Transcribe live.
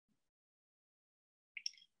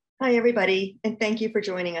Hi, everybody, and thank you for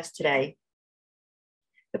joining us today.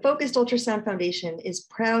 The Focused Ultrasound Foundation is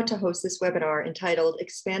proud to host this webinar entitled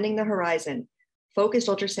Expanding the Horizon, Focused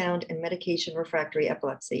Ultrasound and Medication-Refractory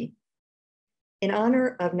Epilepsy. In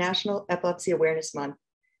honor of National Epilepsy Awareness Month,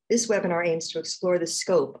 this webinar aims to explore the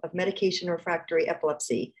scope of medication-refractory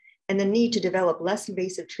epilepsy and the need to develop less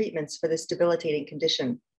invasive treatments for this debilitating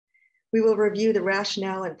condition. We will review the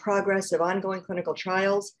rationale and progress of ongoing clinical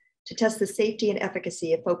trials to test the safety and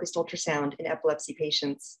efficacy of focused ultrasound in epilepsy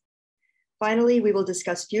patients. Finally, we will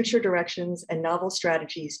discuss future directions and novel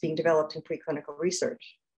strategies being developed in preclinical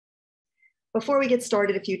research. Before we get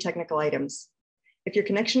started, a few technical items. If your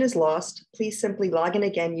connection is lost, please simply log in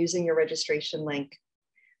again using your registration link.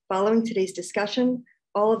 Following today's discussion,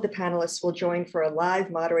 all of the panelists will join for a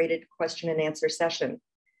live moderated question and answer session.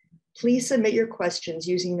 Please submit your questions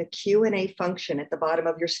using the Q&A function at the bottom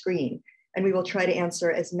of your screen, and we will try to answer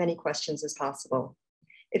as many questions as possible.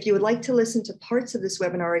 If you would like to listen to parts of this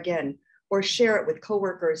webinar again, or share it with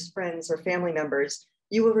coworkers, friends, or family members,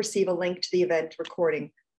 you will receive a link to the event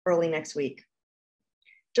recording early next week.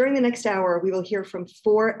 During the next hour, we will hear from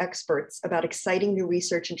 4 experts about exciting new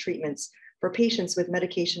research and treatments for patients with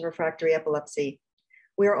medication-refractory epilepsy.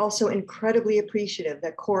 We are also incredibly appreciative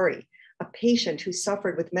that Corey, a patient who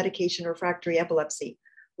suffered with medication-refractory epilepsy,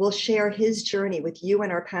 will share his journey with you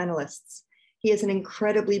and our panelists. He is an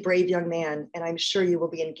incredibly brave young man, and I'm sure you will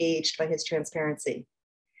be engaged by his transparency.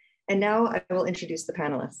 And now I will introduce the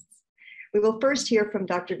panelists. We will first hear from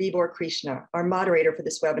Dr. Vibhor Krishna, our moderator for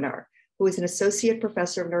this webinar, who is an associate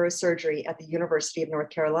professor of neurosurgery at the University of North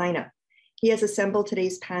Carolina. He has assembled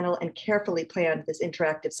today's panel and carefully planned this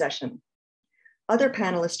interactive session. Other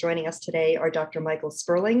panelists joining us today are Dr. Michael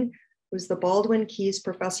Sperling, who's the Baldwin Keyes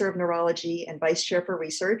Professor of Neurology and Vice Chair for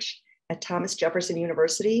Research at Thomas Jefferson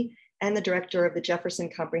University and the Director of the Jefferson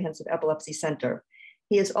Comprehensive Epilepsy Center.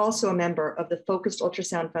 He is also a member of the Focused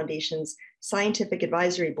Ultrasound Foundation's Scientific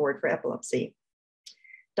Advisory Board for Epilepsy.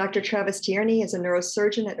 Dr. Travis Tierney is a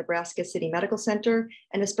neurosurgeon at Nebraska City Medical Center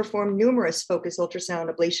and has performed numerous focused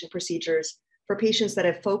ultrasound ablation procedures for patients that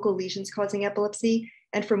have focal lesions causing epilepsy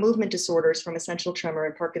and for movement disorders from essential tremor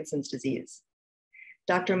and Parkinson's disease.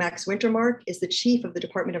 Dr. Max Wintermark is the chief of the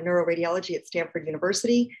Department of Neuroradiology at Stanford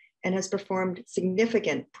University and has performed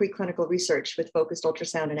significant preclinical research with focused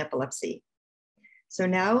ultrasound and epilepsy. So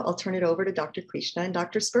now I'll turn it over to Dr. Krishna and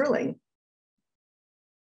Dr. Sperling.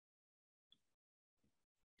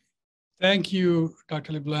 Thank you,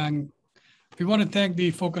 Dr. LeBlanc. We want to thank the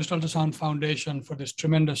Focused Ultrasound Foundation for this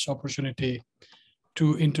tremendous opportunity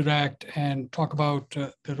to interact and talk about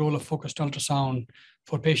the role of focused ultrasound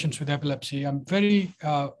for patients with epilepsy. I'm very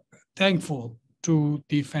thankful to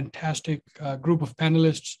the fantastic group of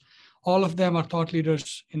panelists. All of them are thought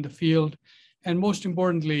leaders in the field, and most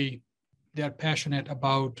importantly, they are passionate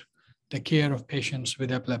about the care of patients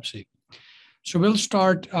with epilepsy. So we'll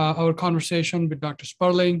start our conversation with Dr.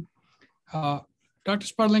 Sperling. Dr.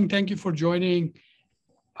 Sperling, thank you for joining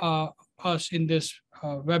us in this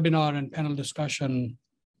webinar and panel discussion.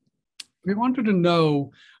 We wanted to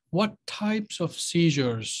know what types of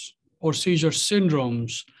seizures or seizure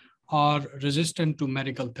syndromes are resistant to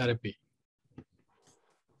medical therapy.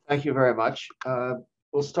 Thank you very much.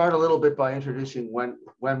 We'll start a little bit by introducing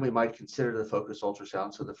when we might consider the focused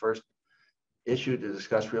ultrasound. So the first issue to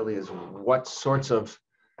discuss really is what sorts of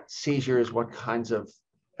seizures, what kinds of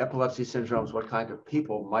epilepsy syndromes, what kind of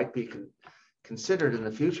people might be considered in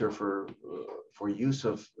the future for use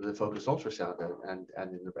of the focused ultrasound and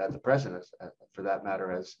at the present, for that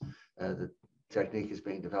matter, as the technique is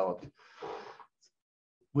being developed.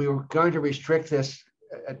 We were going to restrict this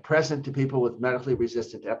at present to people with medically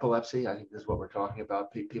resistant epilepsy. I think this is what we're talking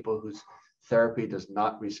about, people whose therapy does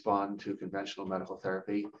not respond to conventional medical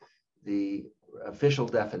therapy. The official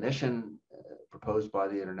definition proposed by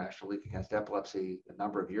the International League Against Epilepsy a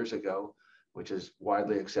number of years ago, which is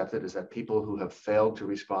widely accepted, is that people who have failed to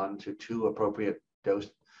respond to 2 appropriate dose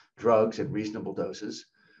drugs at reasonable doses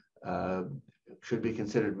should be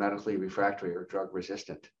considered medically refractory or drug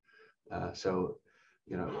resistant. So,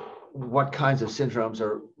 you know, what kinds of syndromes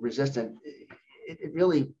are resistant? It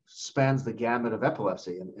really spans the gamut of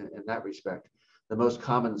epilepsy in that respect. The most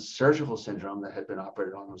common surgical syndrome that had been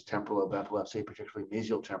operated on was temporal lobe epilepsy, particularly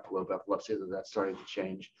mesial temporal lobe epilepsy, though that's starting to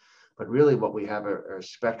change. But really what we have are a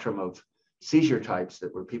spectrum of seizure types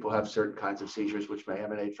where people have certain kinds of seizures which may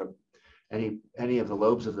emanate from any of the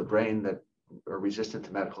lobes of the brain that are resistant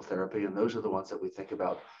to medical therapy. And those are the ones that we think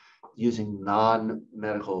about using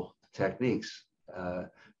non-medical techniques,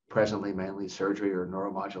 presently mainly surgery or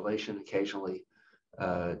neuromodulation, occasionally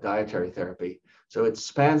dietary therapy. So it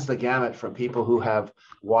spans the gamut from people who have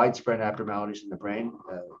widespread abnormalities in the brain,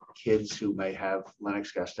 kids who may have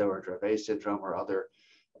Lennox-Gastaut or Dravet syndrome or other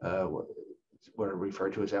what are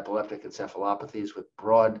referred to as epileptic encephalopathies with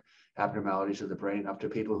broad abnormalities of the brain, up to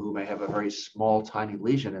people who may have a very small, tiny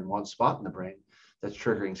lesion in one spot in the brain that's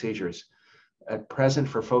triggering seizures. At present,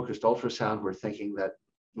 for focused ultrasound, we're thinking that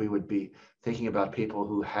we would be thinking about people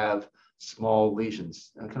who have small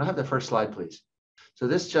lesions. Can I have the first slide, please? So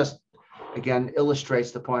this just, again,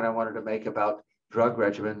 illustrates the point I wanted to make about drug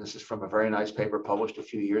regimen. This is from a very nice paper published a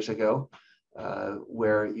few years ago,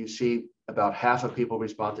 where you see about half of people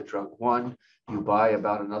respond to drug 1. You buy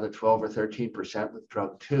about another 12 or 13% with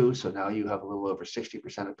drug 2. So now you have a little over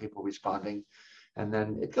 60% of people responding. And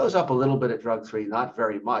then it goes up a little bit at drug 3, not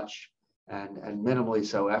very much, and minimally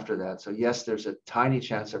so after that. So yes, there's a tiny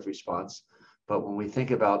chance of response. But when we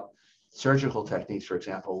think about surgical techniques, for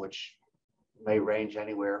example, which may range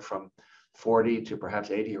anywhere from 40 to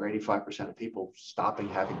perhaps 80 or 85% of people stopping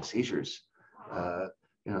having seizures,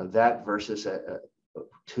 that versus a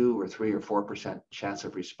 2 or 3 or 4% chance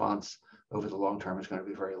of response over the long term is going to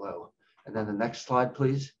be very low. And then the next slide,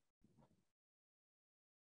 please.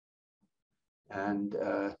 And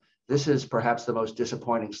this is perhaps the most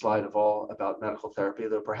disappointing slide of all about medical therapy,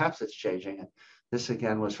 though perhaps it's changing. And this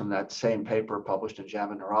again was from that same paper published in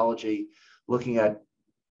JAMA Neurology, looking at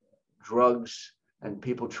drugs and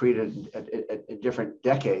people treated in different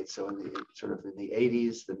decades. So in the in the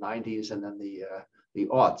 80s, the 90s, and then the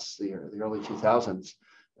aughts, the early 2000s,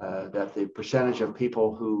 that the percentage of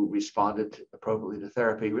people who responded appropriately to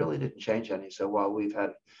therapy really didn't change any. So while we've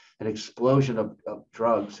had an explosion of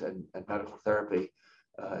drugs and medical therapy,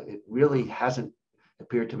 it really hasn't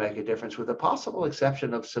appeared to make a difference, with a possible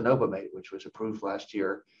exception of cenobamate, which was approved last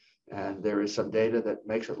year. And there is some data that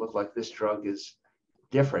makes it look like this drug is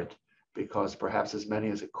different, because perhaps as many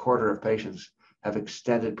as a quarter of patients have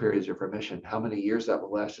extended periods of remission. How many years that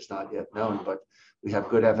will last is not yet known, but we have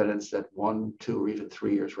good evidence that 1, 2, or even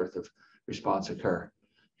 3 years worth of response occur.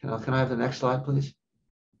 Can I have the next slide, please?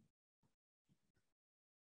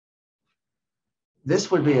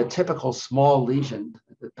 This would be a typical small lesion,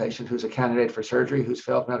 the patient who's a candidate for surgery, who's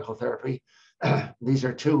failed medical therapy. These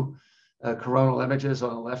are two coronal images.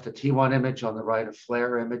 On the left, a T1 image, on the right, a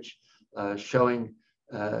FLAIR image showing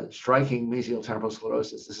striking mesial temporal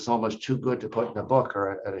sclerosis. This is almost too good to put in a book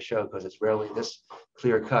or at a show, because it's rarely this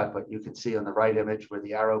clear cut, but you can see on the right image where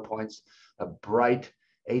the arrow points, a bright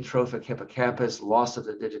atrophic hippocampus, loss of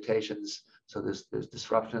the digitations. So there's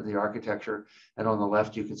disruption of the architecture. And on the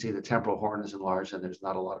left, you can see the temporal horn is enlarged and there's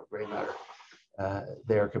not a lot of gray matter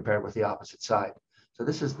there compared with the opposite side. So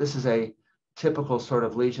this is a typical sort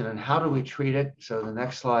of lesion. And how do we treat it? So the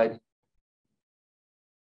next slide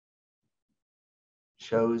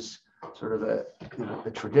shows sort of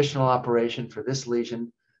the traditional operation for this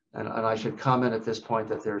lesion. And I should comment at this point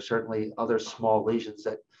that there are certainly other small lesions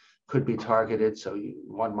that could be targeted. So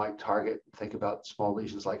one might think about small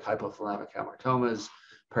lesions like hypothalamic hamartomas,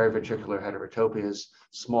 periventricular heterotopias,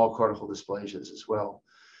 small cortical dysplasias as well.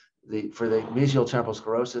 For the mesial temporal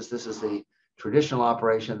sclerosis, this is the traditional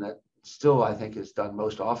operation that still, I think, is done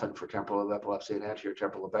most often for temporal lobe epilepsy and anterior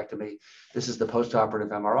temporal lobectomy. This is the postoperative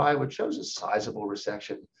MRI, which shows a sizable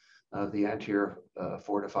resection of the anterior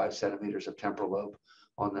 4 to 5 centimeters of temporal lobe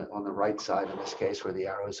on the right side in this case, where the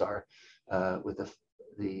arrows are with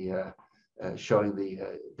showing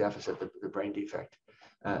the deficit, the brain defect.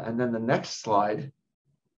 And then the next slide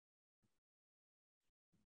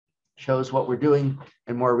shows what we're doing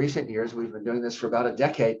in more recent years. We've been doing this for about a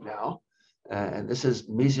decade now. And this is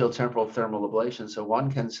mesial temporal thermal ablation. So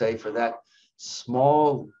one can say for that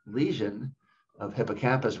small lesion of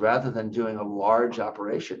hippocampus, rather than doing a large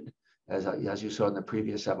operation, as you saw in the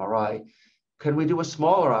previous MRI, can we do a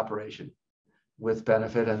smaller operation with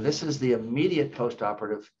benefit? And this is the immediate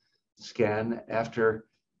postoperative scan after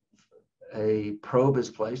a probe is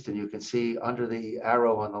placed. And you can see under the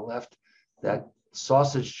arrow on the left, that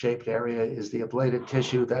sausage-shaped area is the ablated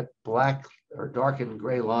tissue. That black or darkened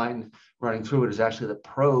gray line running through it is actually the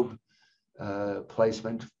probe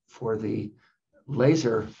placement for the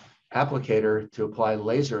laser applicator to apply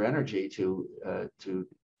laser energy to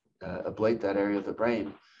ablate that area of the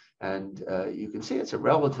brain. And you can see it's a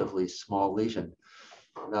relatively small lesion.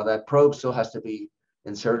 Now that probe still has to be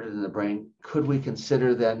inserted in the brain. Could we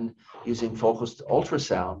consider then using focused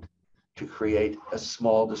ultrasound to create a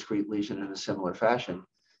small discrete lesion in a similar fashion?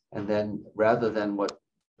 And then rather than what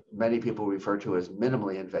many people refer to as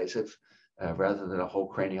minimally invasive, rather than a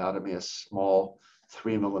whole craniotomy, a small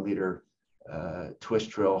 3 millimeter twist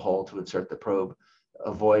drill hole to insert the probe,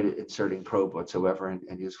 avoid inserting probe whatsoever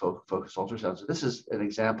and use focused ultrasound. So this is an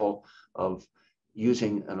example of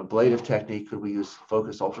using an ablative technique. Could we use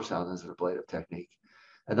focused ultrasound as an ablative technique?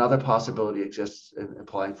 Another possibility exists in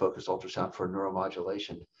applying focused ultrasound for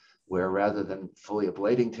neuromodulation, where rather than fully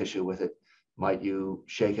ablating tissue with it, might you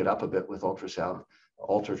shake it up a bit with ultrasound,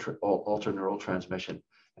 alter neural transmission.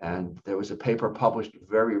 And there was a paper published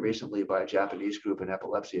very recently by a Japanese group in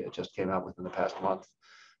epilepsy. It just came out within the past month,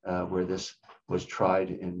 where this was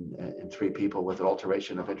tried in 3 people with an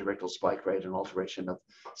alteration of interictal spike rate and alteration of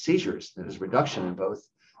seizures. There is reduction in both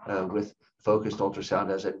with focused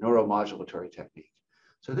ultrasound as a neuromodulatory technique.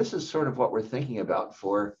 So this is sort of what we're thinking about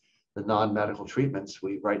for the non-medical treatments.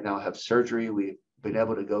 We right now have surgery. We've been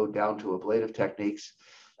able to go down to ablative techniques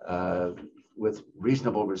with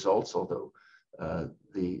reasonable results, although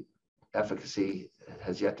the efficacy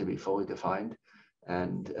has yet to be fully defined.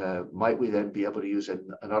 And might we then be able to use an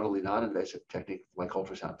utterly non-invasive technique like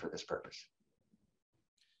ultrasound for this purpose?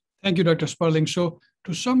 Thank you, Dr. Sperling. So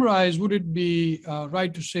to summarize, would it be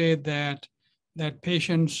right to say that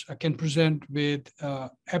patients can present with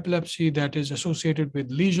epilepsy that is associated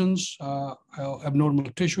with lesions, abnormal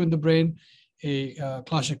tissue in the brain, a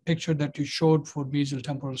classic picture that you showed for mesial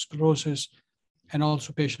temporal sclerosis, and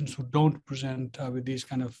also patients who don't present with these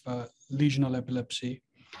kind of lesional epilepsy?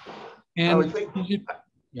 And I would think,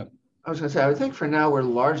 yeah. I was going to say, I would think for now we're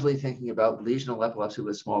largely thinking about lesional epilepsy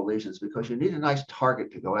with small lesions because you need a nice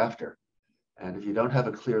target to go after. And if you don't have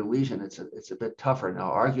a clear lesion, it's a bit tougher.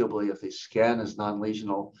 Now, arguably, if the scan is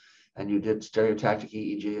non-lesional and you did stereotactic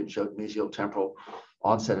EEG and showed mesial temporal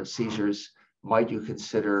onset of seizures, might you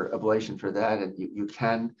consider ablation for that? And you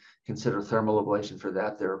can consider thermal ablation for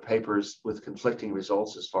that. There are papers with conflicting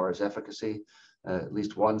results as far as efficacy, at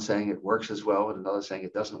least one saying it works as well and another saying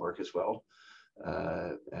it doesn't work as well.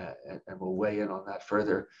 And we'll weigh in on that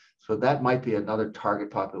further. So that might be another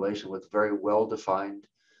target population with very well-defined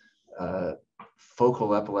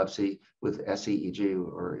focal epilepsy with SEEG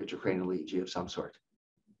or intracranial EEG of some sort.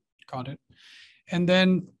 Got it. And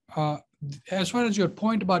then as far as your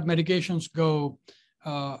point about medications go,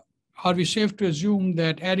 are we safe to assume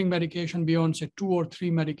that adding medication beyond, say, 2 or 3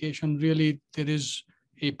 medication, really there is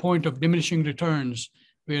a point of diminishing returns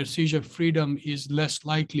where seizure freedom is less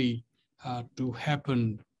likely to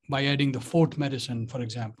happen by adding the 4th medicine, for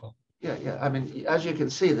example? Yeah. I mean, as you can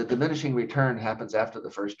see, the diminishing return happens after the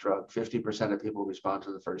first drug. 50% of people respond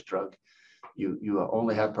to the first drug. You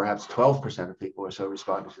only have perhaps 12% of people or so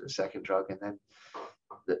responding to the second drug. And then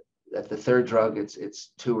at the 3rd drug,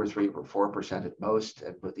 it's 2 or 3 or 4% at most.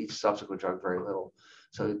 And with each subsequent drug, very little.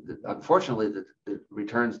 So unfortunately, the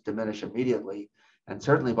returns diminish immediately. And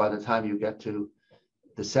certainly by the time you get to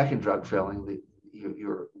the second drug failing,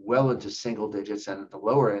 you're well into single digits and at the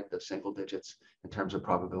lower end of single digits in terms of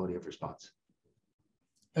probability of response.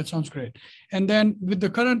 That sounds great. And then with the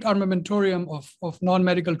current armamentarium of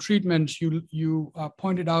non-medical treatments, you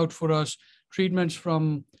pointed out for us treatments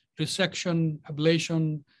from resection,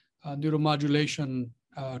 ablation, neuromodulation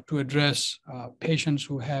to address patients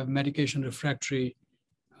who have medication-refractory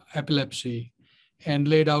epilepsy, and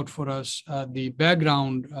laid out for us the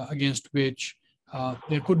background against which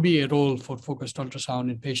there could be a role for focused ultrasound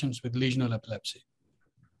in patients with lesional epilepsy.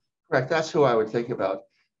 Correct. That's who I would think about.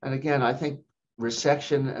 And again, I think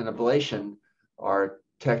resection and ablation are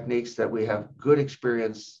techniques that we have good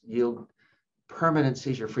experience yield permanent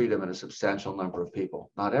seizure freedom in a substantial number of people.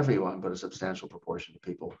 Not everyone, but a substantial proportion of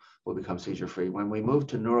people will become seizure free. When we move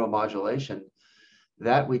to neuromodulation,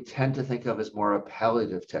 that we tend to think of as more a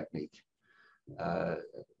palliative technique.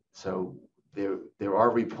 So there are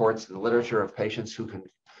reports in the literature of patients who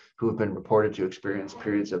have been reported to experience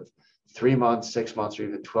periods of 3 months, 6 months, or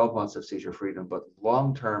even 12 months of seizure freedom. But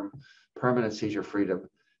long-term permanent seizure freedom,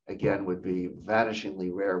 again, would be vanishingly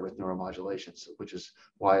rare with neuromodulations, which is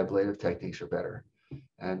why ablative techniques are better.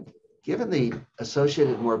 And given the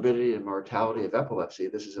associated morbidity and mortality of epilepsy,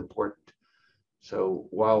 this is important. So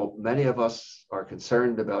while many of us are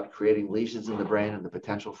concerned about creating lesions in the brain and the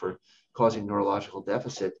potential for causing neurological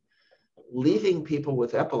deficit, leaving people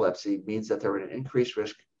with epilepsy means that they're at an increased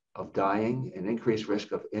risk of dying, an increased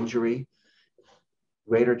risk of injury,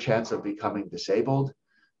 greater chance of becoming disabled.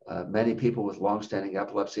 Many people with longstanding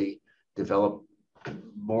epilepsy develop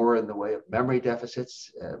more in the way of memory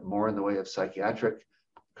deficits, more in the way of psychiatric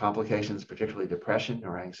complications, particularly depression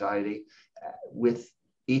or anxiety, with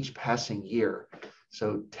each passing year.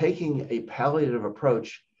 So taking a palliative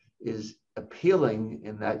approach is appealing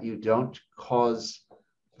in that you don't cause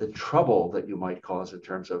the trouble that you might cause in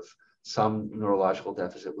terms of some neurological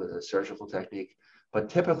deficit with a surgical technique. But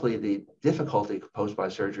typically the difficulty posed by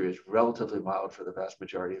surgery is relatively mild for the vast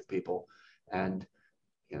majority of people. And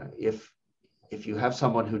if you have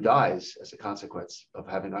someone who dies as a consequence of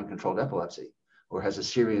having uncontrolled epilepsy, or has a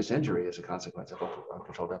serious injury as a consequence of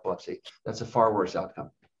uncontrolled epilepsy, that's a far worse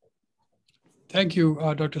outcome. Thank you,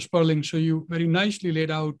 Dr. Sperling. So you very nicely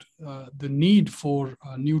laid out the need for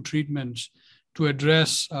new treatments to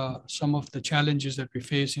address some of the challenges that we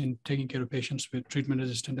face in taking care of patients with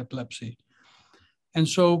treatment-resistant epilepsy. And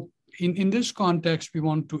so in this context, we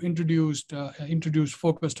want to introduce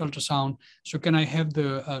focused ultrasound. So can I have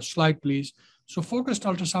the slide, please? So focused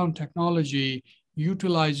ultrasound technology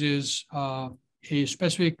utilizes a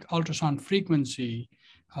specific ultrasound frequency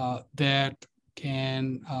that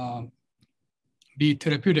can be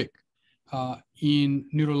therapeutic in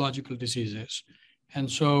neurological diseases. And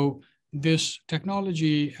so this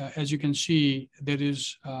technology, as you can see, there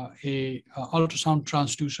is a ultrasound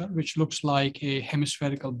transducer, which looks like a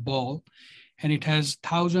hemispherical ball, and it has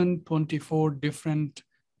 1,024 different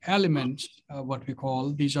elements, what we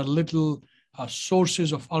call. These are little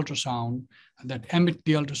sources of ultrasound that emit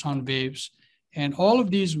the ultrasound waves. And all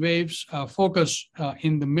of these waves focus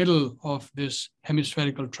in the middle of this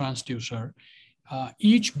hemispherical transducer.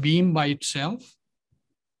 Each beam by itself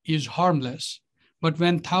is harmless, but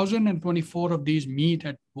when 1,024 of these meet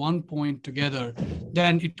at one point together,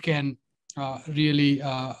 then it can really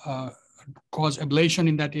cause ablation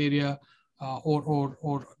in that area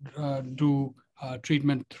or do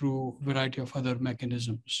treatment through a variety of other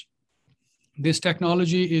mechanisms. This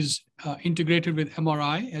technology is integrated with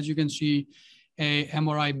MRI. As you can see, a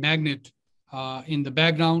MRI magnet in the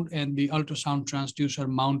background and the ultrasound transducer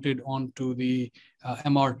mounted onto the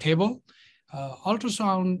MR table.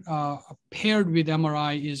 Ultrasound paired with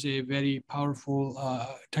MRI is a very powerful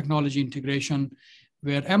technology integration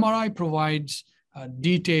where MRI provides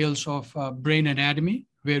details of brain anatomy,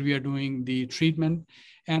 where we are doing the treatment,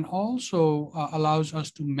 and also allows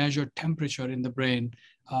us to measure temperature in the brain,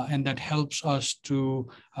 and that helps us to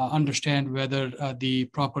understand whether the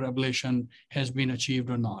proper ablation has been achieved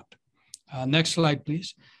or not. Next slide,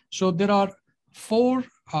 please. So there are 4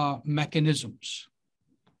 mechanisms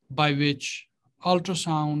by which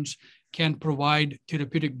ultrasounds can provide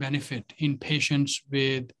therapeutic benefit in patients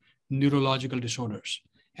with neurological disorders.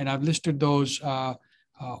 And I've listed those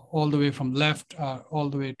all the way from left, all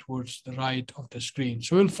the way towards the right of the screen.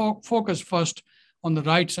 So we'll focus first on the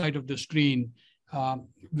right side of the screen,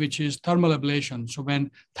 which is thermal ablation. So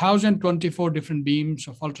when 1,024 different beams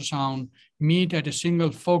of ultrasound meet at a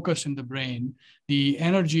single focus in the brain, the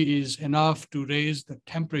energy is enough to raise the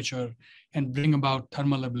temperature and bring about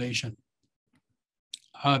thermal ablation.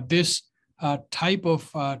 This type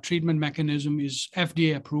of treatment mechanism is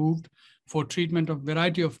FDA approved for treatment of a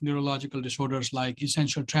variety of neurological disorders like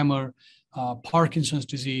essential tremor, Parkinson's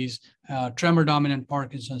disease, tremor-dominant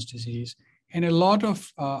Parkinson's disease, and a lot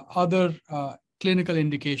of other clinical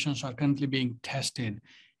indications are currently being tested,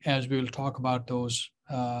 as we will talk about those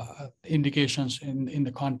indications in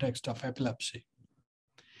the context of epilepsy.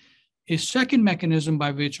 A second mechanism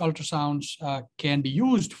by which ultrasounds can be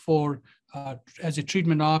used for as a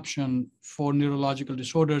treatment option for neurological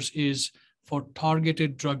disorders is for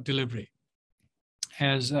targeted drug delivery.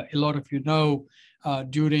 As a lot of you know,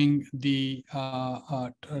 during the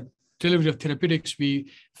delivery of therapeutics,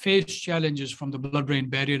 we face challenges from the blood-brain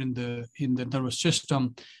barrier in the nervous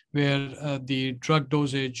system, where the drug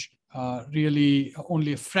dosage really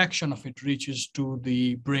only a fraction of it reaches to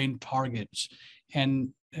the brain targets. And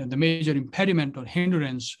the major impediment or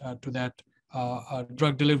hindrance to that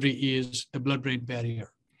drug delivery is the blood-brain barrier.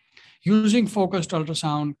 Using focused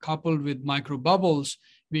ultrasound coupled with microbubbles,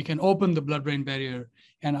 we can open the blood-brain barrier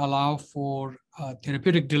and allow for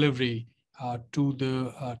therapeutic delivery to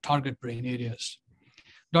the target brain areas.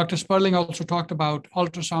 Dr. Sperling also talked about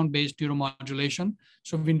ultrasound-based neuromodulation.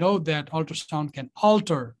 So we know that ultrasound can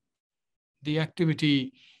alter the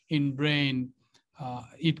activity in brain.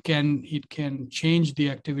 It can change the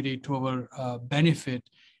activity to our benefit.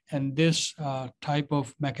 And this type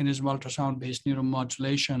of mechanism, ultrasound-based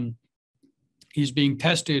neuromodulation, is being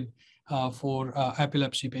tested for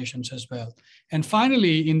epilepsy patients as well. And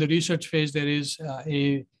finally, in the research phase, there is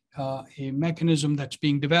a mechanism that's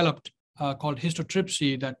being developed called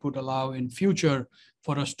histotripsy that would allow in future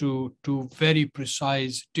for us to do very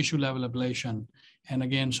precise tissue level ablation. And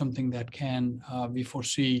again, something that can, we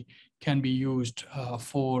foresee, can be used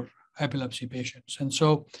for epilepsy patients. And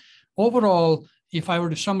so overall, if I were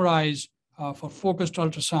to summarize for focused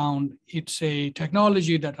ultrasound, it's a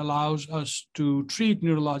technology that allows us to treat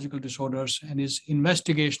neurological disorders and is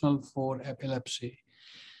investigational for epilepsy.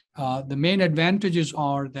 The main advantages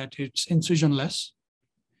are that it's incisionless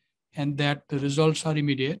and that the results are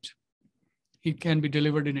immediate. it can be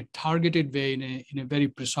delivered in a targeted way, in a very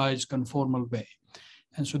precise conformal way.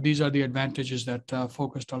 And so these are the advantages that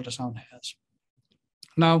focused ultrasound has.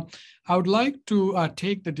 Now, I would like to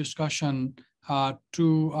take the discussion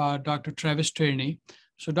to Dr. Travis Tierney.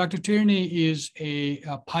 So Dr. Tierney is a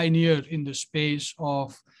pioneer in the space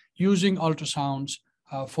of using ultrasounds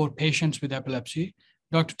for patients with epilepsy.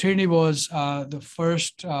 Dr. Tierney was the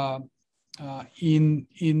first in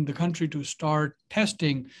the country to start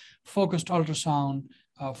testing focused ultrasound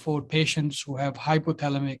for patients who have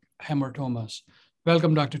hypothalamic hamartomas.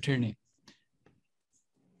 Welcome, Dr. Tierney.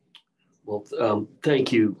 Well,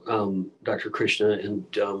 thank you, Dr. Krishna, and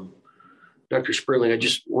Dr. Sperling. I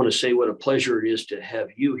just want to say what a pleasure it is to have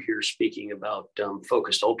you here speaking about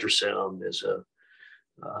focused ultrasound as a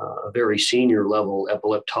very senior level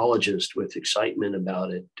epileptologist with excitement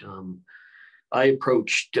about it. I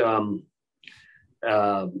approached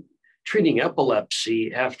treating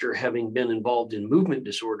epilepsy after having been involved in movement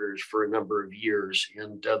disorders for a number of years.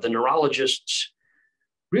 And the neurologists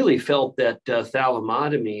really felt that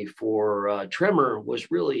thalamotomy for tremor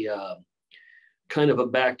was really kind of a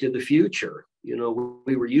back to the future. You know,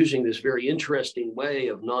 we were using this very interesting way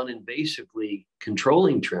of non-invasively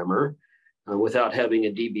controlling tremor without having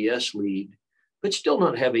a DBS lead, but still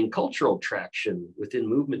not having cultural traction within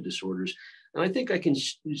movement disorders. And I think I can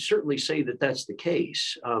certainly say that that's the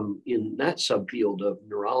case in that subfield of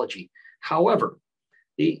neurology. However,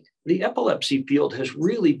 the epilepsy field has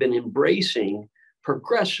really been embracing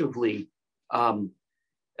progressively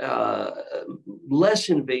less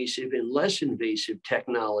invasive and less invasive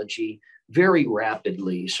technology very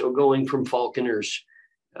rapidly. So going from Falconer's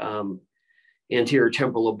anterior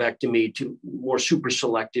temporal lobectomy to more super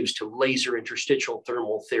selectives to laser interstitial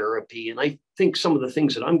thermal therapy. And I think some of the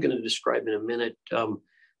things that I'm going to describe in a minute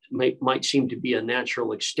might seem to be a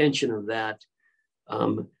natural extension of that.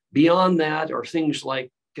 Beyond that are things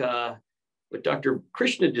like what Dr.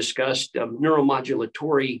 Krishna discussed,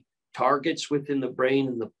 neuromodulatory targets within the brain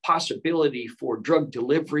and the possibility for drug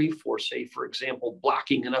delivery for, say, for example,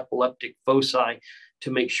 blocking an epileptic foci to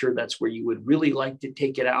make sure that's where you would really like to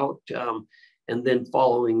take it out, and then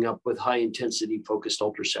following up with high intensity focused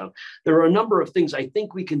ultrasound. There are a number of things I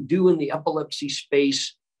think we can do in the epilepsy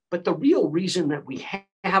space, but the real reason that we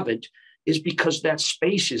haven't is because that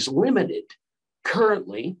space is limited.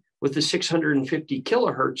 Currently, with the 650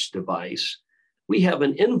 kilohertz device, we have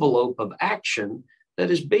an envelope of action that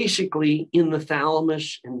is basically in the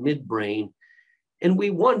thalamus and midbrain. And we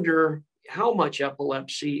wonder how much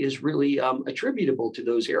epilepsy is really attributable to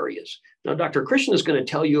those areas. Now, Dr. Krishna is going to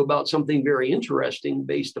tell you about something very interesting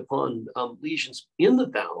based upon lesions in the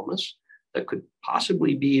thalamus that could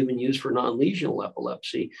possibly be even used for non-lesional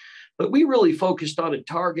epilepsy. But we really focused on a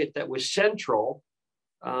target that was central,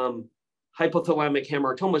 hypothalamic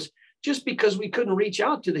hamartomas, just because we couldn't reach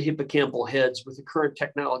out to the hippocampal heads with the current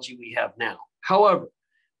technology we have now. However,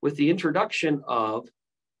 with the introduction of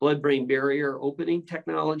blood-brain barrier opening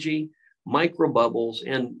technology, microbubbles,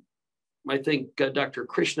 and I think Dr.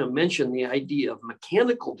 Krishna mentioned the idea of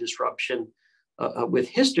mechanical disruption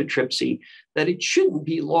with histotripsy, that it shouldn't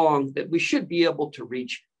be long, that we should be able to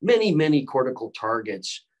reach many, many cortical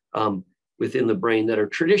targets within the brain that are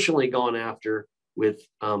traditionally gone after with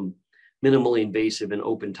minimally invasive and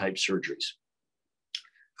open type surgeries.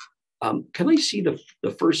 Can I see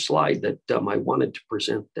the first slide that I wanted to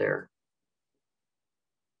present there?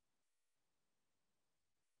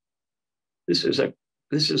 This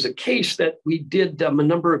is a case that we did a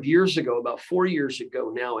number of years ago, about 4 years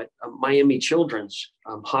ago now, at Miami Children's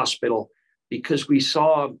Hospital, because we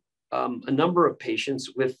saw a number of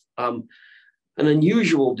patients with an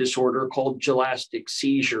unusual disorder called gelastic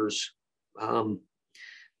seizures.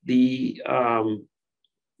 The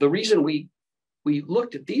reason we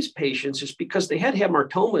looked at these patients is because they had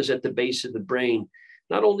hamartomas at the base of the brain.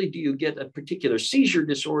 Not only do you get a particular seizure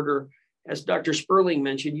disorder, as Dr. Sperling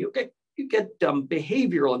mentioned, you get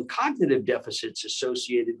behavioral and cognitive deficits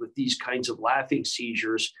associated with these kinds of laughing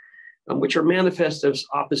seizures, which are manifest as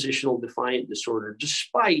oppositional defiant disorder,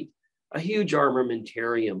 despite a huge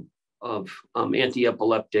armamentarium of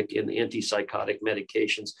anti-epileptic and antipsychotic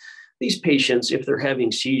medications. These patients, if they're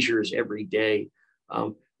having seizures every day,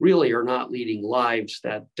 really are not leading lives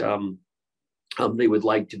that they would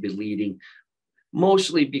like to be leading,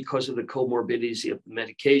 mostly because of the comorbidities of the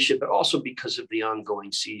medication, but also because of the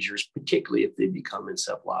ongoing seizures, particularly if they become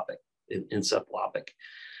encephalopic.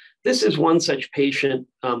 This is one such patient,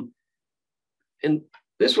 and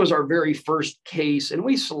this was our very first case, and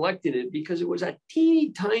we selected it because it was a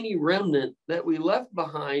teeny tiny remnant that we left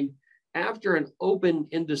behind after an open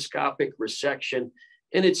endoscopic resection.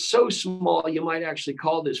 And it's so small, you might actually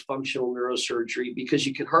call this functional neurosurgery because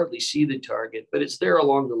you can hardly see the target, but it's there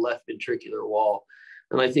along the left ventricular wall.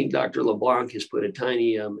 And I think Dr. LeBlanc has put a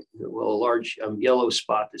tiny, a large yellow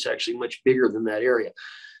spot that's actually much bigger than that area.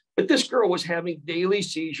 But this girl was having daily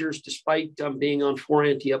seizures despite being on 4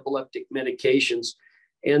 anti-epileptic medications.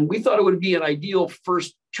 And we thought it would be an ideal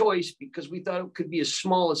first choice because we thought it could be as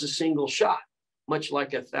small as a single shot, much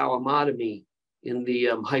like a thalamotomy in the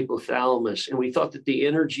hypothalamus. And we thought that the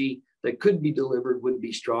energy that could be delivered would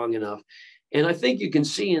be strong enough. And I think you can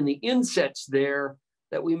see in the insets there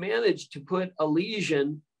that we managed to put a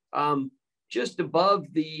lesion just above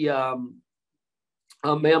the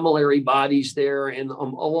mammillary bodies there and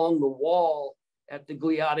along the wall at the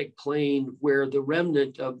gliotic plane where the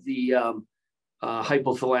remnant of the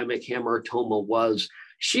hypothalamic hamartoma was.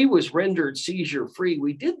 She was rendered seizure-free.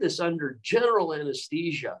 We did this under general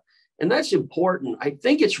anesthesia. And that's important. I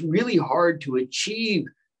think it's really hard to achieve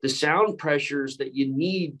the sound pressures that you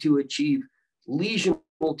need to achieve lesional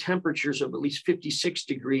temperatures of at least 56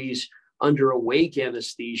 degrees under awake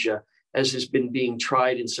anesthesia, as has been being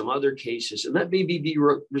tried in some other cases. And that may be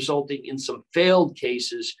resulting in some failed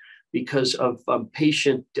cases because of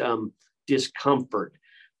patient discomfort.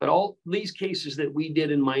 But all these cases that we did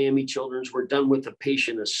in Miami Children's were done with the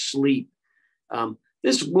patient asleep.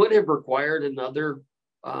 This would have required another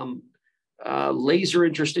laser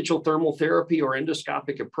interstitial thermal therapy or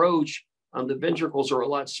endoscopic approach. The ventricles are a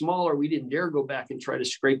lot smaller. We didn't dare go back and try to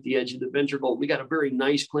scrape the edge of the ventricle. We got a very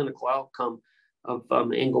nice clinical outcome of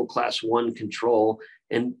angle class 1 control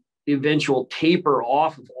and the eventual taper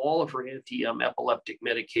off of all of her anti-epileptic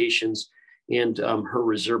medications and her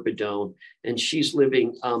risperidone. And she's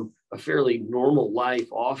living a fairly normal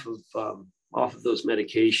life off of those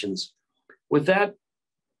medications. With that,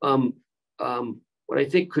 what I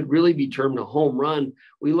think could really be termed a home run,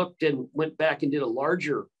 we looked and went back and did a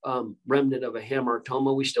larger remnant of a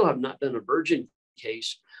hamartoma. We still have not done a virgin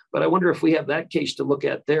case, but I wonder if we have that case to look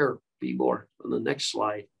at there, Vibhor, on the next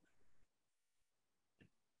slide.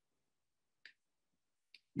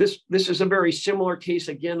 This is a very similar case.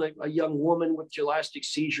 Again, a young woman with gelastic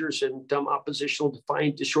seizures and oppositional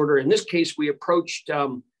defiant disorder. In this case, we approached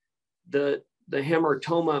the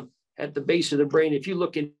hamartoma at the base of the brain. If you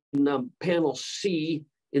look in panel C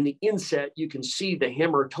in the inset, you can see the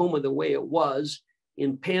hamartoma the way it was.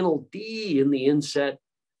 In panel D in the inset,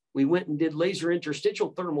 we went and did laser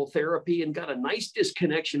interstitial thermal therapy and got a nice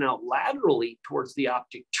disconnection out laterally towards the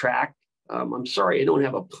optic tract. I'm sorry, I don't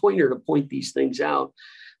have a pointer to point these things out,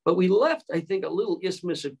 but we left, I think, a little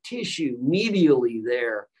isthmus of tissue medially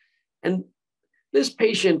there. And this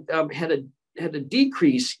patient had a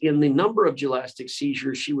decrease in the number of gelastic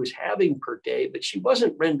seizures she was having per day, but she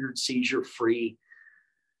wasn't rendered seizure-free.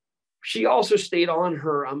 She also stayed on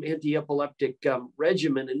her anti-epileptic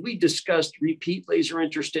regimen, and we discussed repeat laser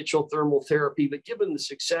interstitial thermal therapy, but given the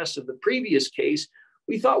success of the previous case,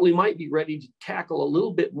 we thought we might be ready to tackle a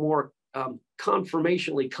little bit more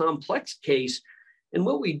conformationally complex case. And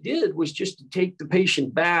what we did was just to take the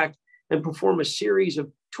patient back and perform a series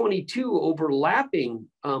of 22 overlapping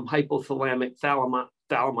hypothalamic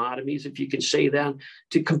thalamotomies, if you can say that,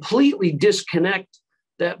 to completely disconnect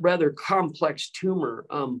that rather complex tumor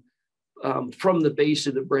from the base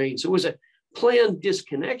of the brain. So it was a planned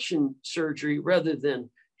disconnection surgery rather than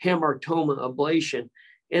hamartoma ablation.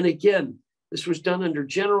 And again, this was done under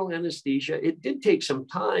general anesthesia. It did take some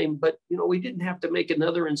time, but we didn't have to make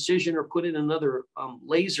another incision or put in another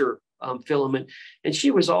laser filament. And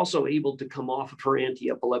she was also able to come off of her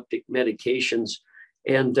anti-epileptic medications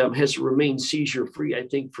and has remained seizure-free, I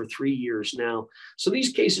think, for 3 years now. So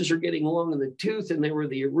these cases are getting long in the tooth, and they were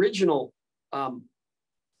the original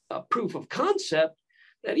proof of concept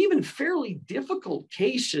that even fairly difficult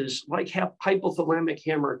cases like hypothalamic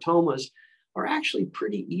hamartomas are actually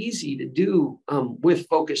pretty easy to do with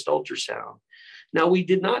focused ultrasound. Now, we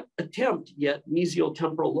did not attempt yet mesial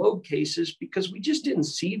temporal lobe cases because we just didn't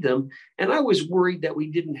see them. And I was worried that we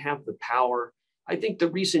didn't have the power. I think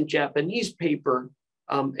the recent Japanese paper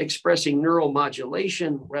expressing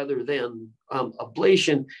neuromodulation rather than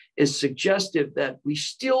ablation is suggestive that we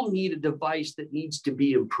still need a device that needs to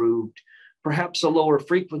be improved, perhaps a lower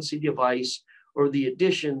frequency device or the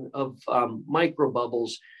addition of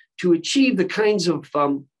microbubbles to achieve the kinds of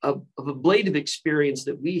ablative experience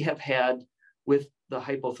that we have had with the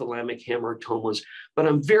hypothalamic hamartomas. But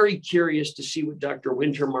I'm very curious to see what Dr.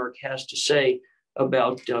 Wintermark has to say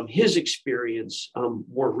about his experience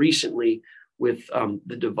more recently with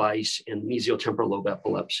the device and mesial temporal lobe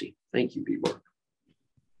epilepsy. Thank you, Vibhor.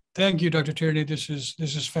 Thank you, Dr. Tierney. This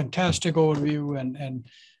is fantastic overview, and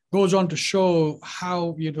goes on to show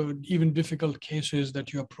how, even difficult cases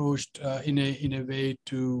that you approached in a way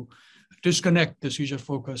to disconnect the seizure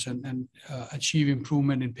focus and achieve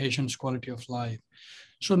improvement in patients' quality of life.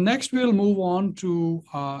 So next we'll move on to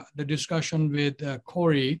the discussion with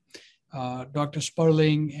Corey. Dr.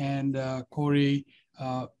 Sperling and Corey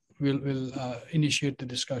will initiate the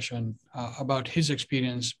discussion about his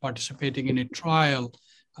experience participating in a trial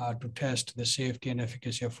to test the safety and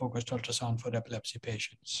efficacy of focused ultrasound for epilepsy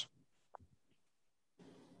patients.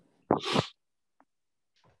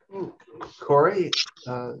 Corey,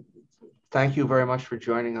 thank you very much for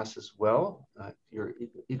joining us as well. You're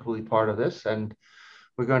equally part of this, and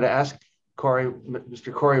we're going to ask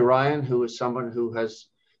Mr. Corey Ryan, who is someone who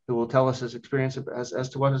will tell us his experience as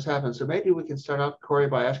to what has happened. So maybe we can start out, Corey,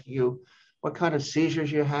 by asking you what kind of seizures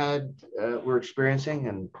you were experiencing,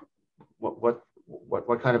 and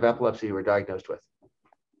what kind of epilepsy you were diagnosed with.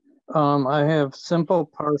 I have simple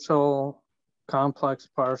partial, complex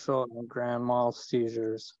partial, and grand mal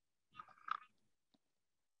seizures,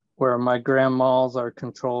 where my grand mals are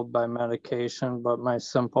controlled by medication, but my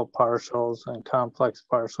simple partials and complex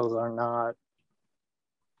partials are not.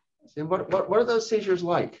 And what are those seizures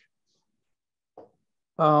like?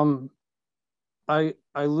 I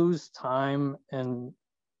lose time and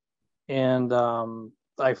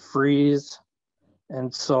I freeze,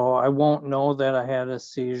 and so I won't know that I had a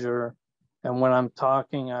seizure. And when I'm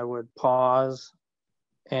talking, I would pause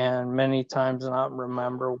and many times not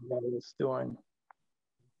remember what I was doing.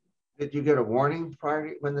 Did you get a warning prior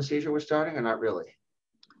to when the seizure was starting, or not really?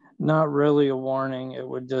 Not really a warning. It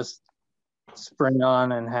would just spring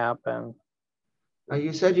on and happen. Now,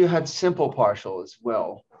 you said you had simple partial as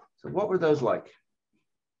well. So what were those like?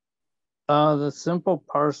 The simple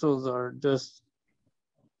partials are just,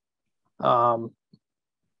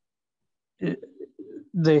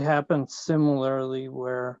 they happen similarly,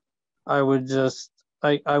 where I would just,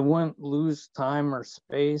 I wouldn't lose time or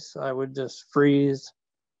space. I would just freeze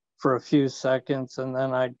for a few seconds, and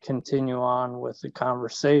then I'd continue on with the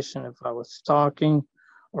conversation if I was talking,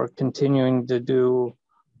 or continuing to do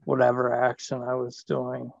whatever action I was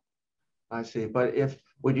doing. I see. But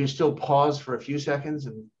would you still pause for a few seconds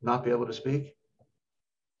and not be able to speak?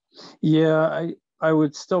 Yeah, I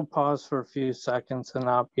would still pause for a few seconds and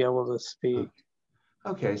not be able to speak.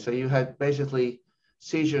 Okay, so you had basically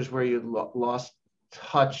seizures where you lost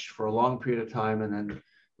touch for a long period of time, and then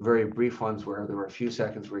very brief ones where there were a few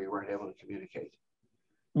seconds where you weren't able to communicate.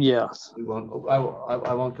 Yes. I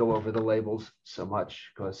won't go over the labels so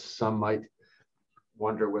much, because some might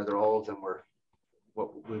wonder whether all of them were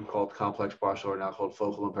what we called complex partial, or now called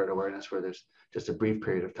focal impaired awareness, where there's just a brief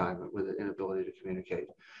period of time with an inability to communicate.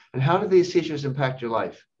 And how do these seizures impact your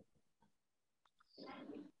life?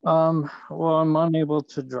 Well, I'm unable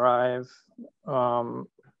to drive. I'm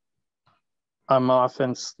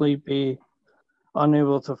often sleepy,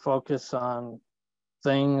 unable to focus on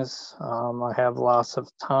things. I have loss of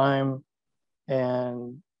time,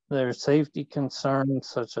 and there's safety concerns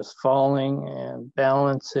such as falling and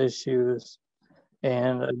balance issues.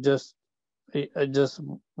 And I just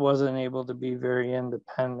wasn't able to be very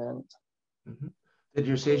independent. Mm-hmm. Did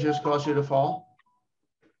your seizures cause you to fall?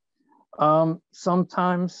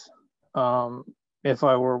 Sometimes, if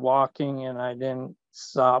I were walking and I didn't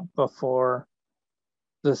stop before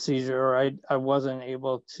the seizure, or I wasn't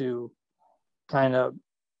able to kind of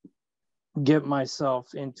get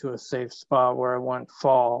myself into a safe spot where I wouldn't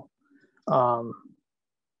fall.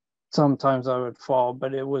 Sometimes I would fall,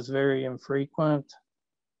 but it was very infrequent,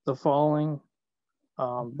 the falling.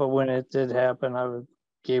 But when it did happen,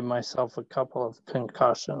 gave myself a couple of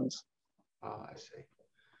concussions. Oh, I see.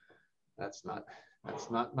 That's not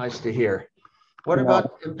nice to hear. What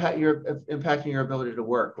about impacting your ability to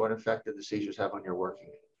work? What effect did the seizures have on your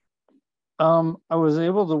working? I was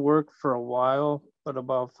able to work for a while, but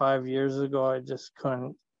about 5 years ago, I just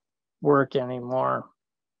couldn't work anymore.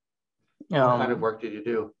 What kind of work did you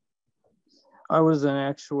do? I was an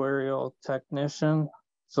actuarial technician,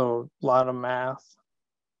 so a lot of math.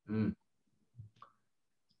 I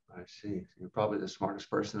see. You're probably the smartest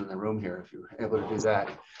person in the room here if you're able to do that.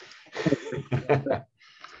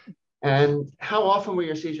 And how often were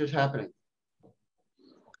your seizures happening?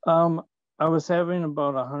 I was having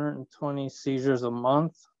about 120 seizures a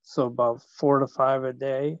month, so about 4 to 5 a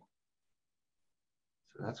day.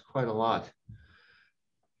 So that's quite a lot.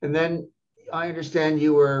 And then I understand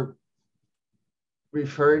you were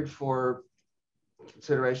referred for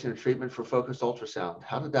consideration and treatment for focused ultrasound.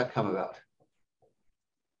 How did that come about?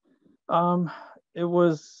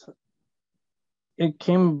 It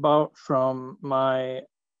came about from my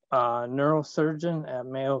neurosurgeon at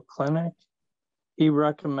Mayo Clinic. he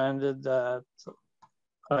recommended that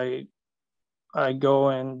I go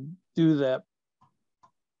and do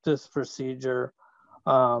this procedure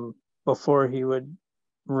before he would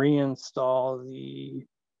reinstall the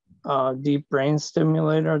deep brain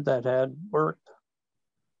stimulator that had worked.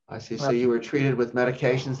 I see. So you were treated with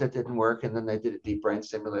medications that didn't work, and then they did a deep brain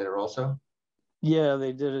stimulator also? Yeah,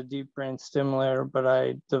 they did a deep brain stimulator, but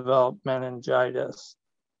I developed meningitis.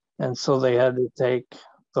 And so they had to take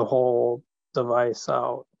the whole device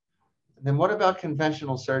out. And then what about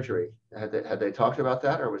conventional surgery? Had they talked about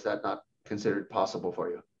that, or was that not considered possible for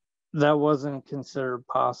you? That wasn't considered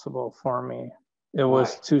possible for me. It Why?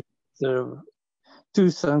 was too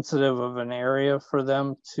sensitive of an area for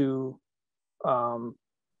them to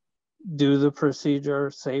do the procedure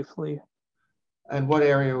safely. And what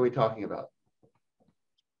area are we talking about?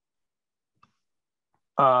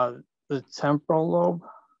 The temporal lobe.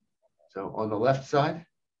 So on the left side?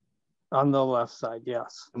 On the left side,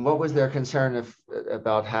 yes. And what was their concern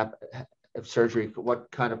about surgery?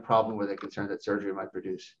 What kind of problem were they concerned that surgery might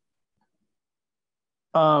produce?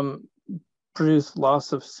 Produce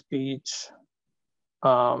loss of speech,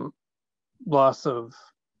 loss of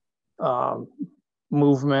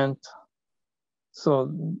movement.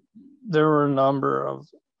 So there were a number of,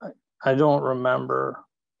 I don't remember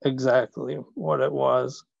exactly what it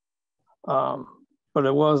was, but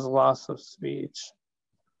it was loss of speech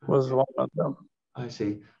was one of them. I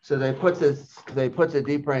see. So they put the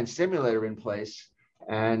deep brain stimulator in place,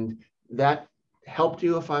 and that helped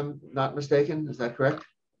you, if I'm not mistaken. Is that correct?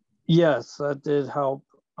 Yes, that did help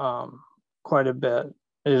quite a bit.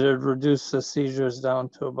 It had reduced the seizures down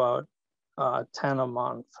to about 10 a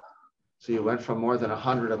month. So you went from more than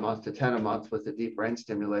 100 a month to 10 a month with the deep brain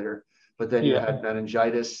stimulator, but then you had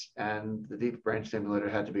meningitis and the deep brain stimulator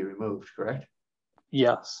had to be removed, correct?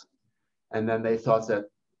 Yes. And then they thought that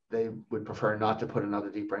they would prefer not to put another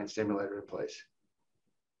deep brain stimulator in place.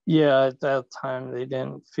 Yeah, at that time, they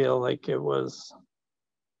didn't feel like it was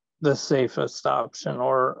the safest option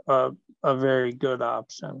or a very good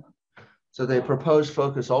option. So they proposed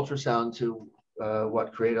focus ultrasound to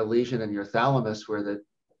create a lesion in your thalamus where the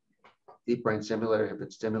deep brain stimulator had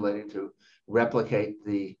been stimulating to replicate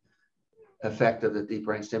the effect of the deep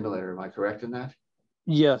brain stimulator. Am I correct in that?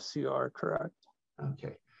 Yes, you are correct.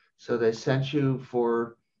 Okay. So they sent you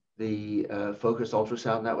for the focused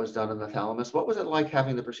ultrasound that was done in the thalamus. What was it like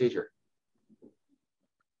having the procedure?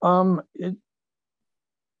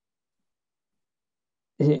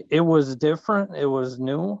 It was different. It was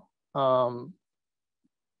new, but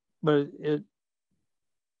it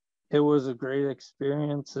was a great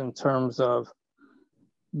experience in terms of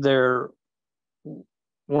there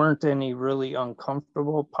weren't any really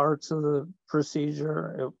uncomfortable parts of the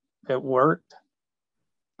procedure. It worked.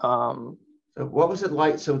 So what was it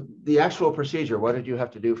like? So the actual procedure, what did you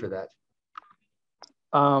have to do for that?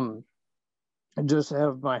 I just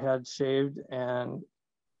have my head shaved and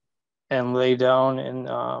lay down in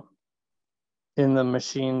the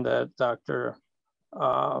machine that Dr.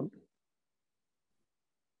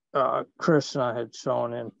 Krishna had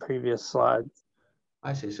shown in previous slides.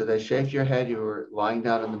 I see. So they shaved your head, you were lying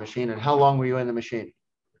down in the machine. And how long were you in the machine?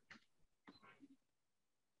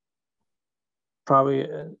 Probably,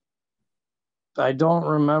 I don't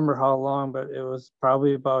remember how long, but it was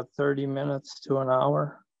probably about 30 minutes to an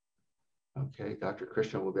hour. Okay, Dr.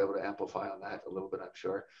 Krishna will be able to amplify on that a little bit, I'm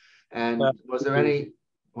sure. And was there any,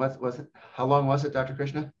 how long was it, Dr.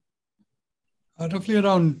 Krishna? Roughly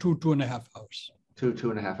around 2.5 hours.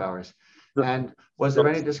 2.5 hours. And was there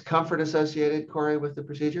any discomfort associated, Corey, with the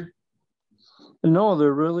procedure? No,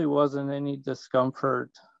 there really wasn't any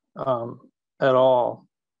discomfort at all.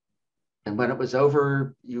 And when it was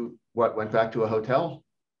over, you went back to a hotel?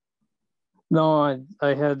 No,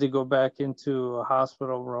 I had to go back into a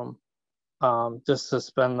hospital room just to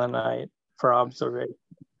spend the night for observation.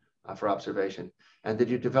 And did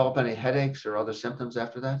you develop any headaches or other symptoms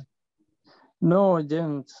after that? No, I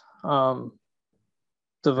didn't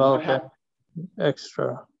develop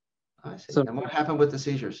extra. I see. And what happened with the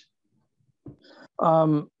seizures?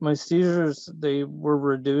 My seizures, they were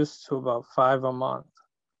reduced to about 5 a month.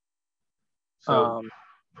 So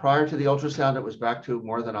prior to the ultrasound, it was back to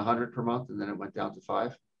more than 100 per month, and then it went down to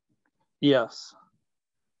 5? Yes.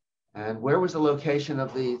 And where was the location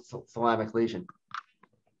of the thalamic lesion?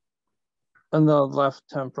 In the left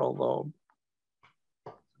temporal lobe.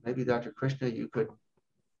 Maybe Dr. Krishna, you could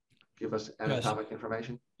give us anatomic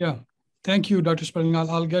information? Yeah. Thank you, Dr. Spelling.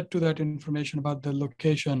 I'll get to that information about the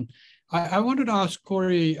location. I wanted to ask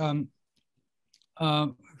Corey a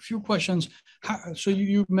few questions. So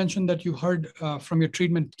you mentioned that you heard from your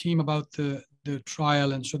treatment team about the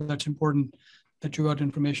trial, and so that's important that you got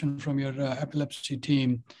information from your epilepsy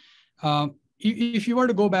team. If you were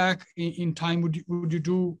to go back in time, would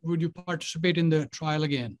you participate in the trial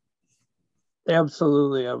again?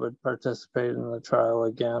 Absolutely, I would participate in the trial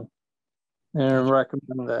again. And I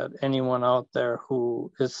recommend that anyone out there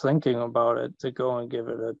who is thinking about it to go and give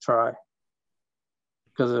it a try,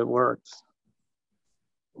 because it works.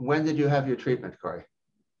 When did you have your treatment, Corey?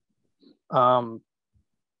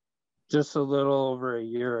 Just a little over a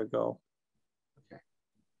year ago. Okay.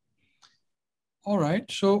 All right.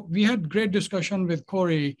 So we had great discussion with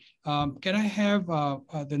Corey. Can I have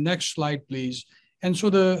the next slide, please? And so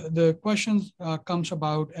the question comes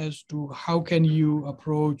about as to how can you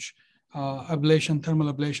approach ablation,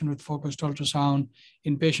 thermal ablation with focused ultrasound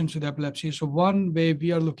in patients with epilepsy. So one way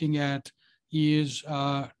we are looking at is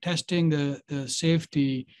testing the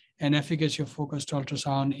safety and efficacy of focused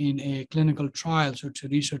ultrasound in a clinical trial. So it's a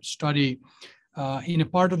research study in a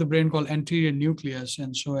part of the brain called anterior nucleus.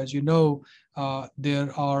 And so as you know,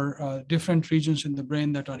 there are different regions in the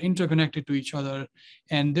brain that are interconnected to each other.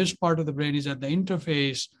 And this part of the brain is at the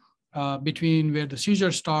interface between where the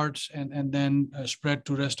seizure starts and then spread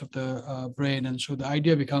to rest of the brain. And so the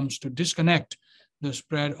idea becomes to disconnect the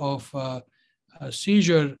spread of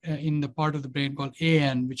seizure in the part of the brain called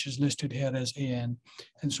AN, which is listed here as AN.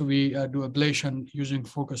 And so we do ablation using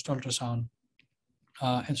focused ultrasound.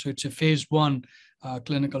 And so it's a phase 1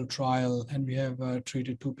 clinical trial, and we have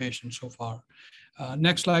treated 2 patients so far.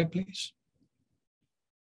 Next slide, please.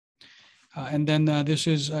 And then this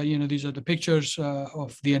is, these are the pictures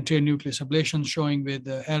of the anterior nucleus ablation showing with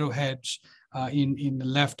the arrowheads in the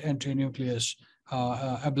left anterior nucleus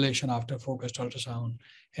ablation after focused ultrasound,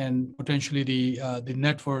 and potentially the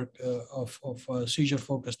network of seizure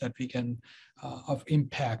focus that we can of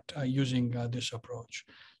impact using this approach.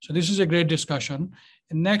 So this is a great discussion.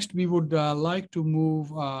 And next, we would like to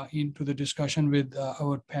move into the discussion with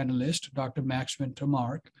our panelist, Dr. Max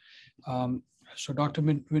Wintermark. So Dr.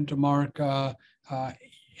 Wintermark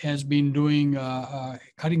has been doing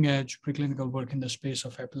cutting-edge preclinical work in the space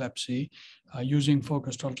of epilepsy using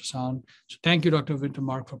focused ultrasound. So thank you, Dr.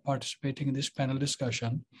 Wintermark, for participating in this panel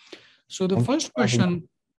discussion. So the first question,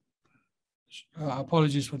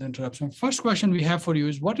 apologies for the interruption. First question we have for you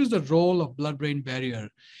is, what is the role of blood-brain barrier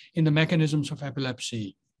in the mechanisms of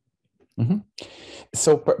epilepsy? Mm-hmm.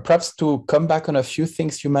 So perhaps to come back on a few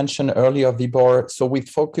things you mentioned earlier, Vibhor. So with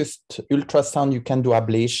focused ultrasound, you can do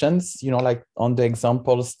ablations, like on the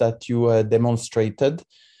examples that you demonstrated,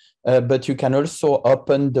 but you can also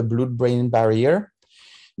open the blood-brain barrier.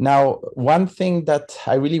 Now, one thing that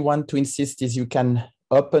I really want to insist is you can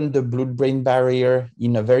open the blood-brain barrier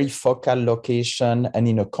in a very focal location and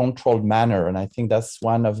in a controlled manner. And I think that's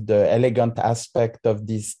one of the elegant aspects of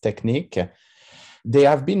this technique. There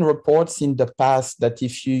have been reports in the past that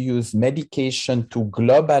if you use medication to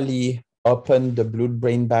globally open the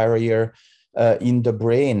blood-brain barrier in the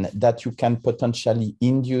brain, that you can potentially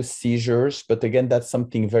induce seizures. But again, that's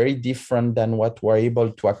something very different than what we're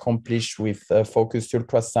able to accomplish with focused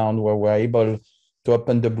ultrasound, where we're able to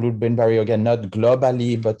open the blood-brain barrier, again, not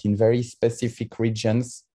globally, but in very specific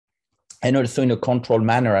regions, and also in a controlled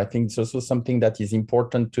manner. I think it's also something that is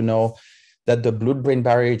important to know, that the blood-brain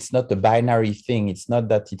barrier, it's not a binary thing. It's not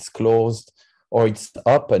that it's closed or it's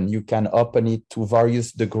open. You can open it to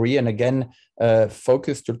various degrees. And again,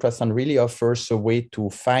 focused ultrasound really offers a way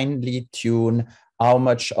to finely tune how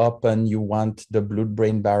much open you want the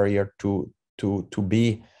blood-brain barrier to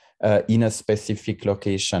be in a specific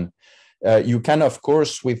location. You can, of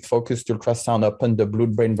course, with focused ultrasound, open the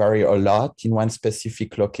blood-brain barrier a lot in one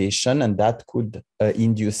specific location, and that could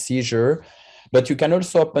induce seizure. But you can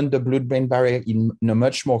also open the blood-brain barrier in a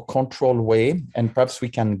much more controlled way. And perhaps we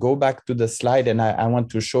can go back to the slide, and I want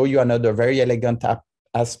to show you another very elegant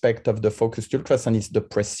aspect of the focused ultrasound is the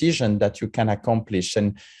precision that you can accomplish.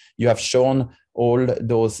 And you have shown all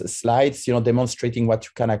those slides, demonstrating what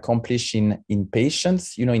you can accomplish in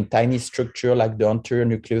patients, in tiny structure like the anterior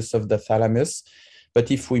nucleus of the thalamus. But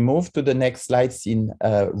if we move to the next slides, in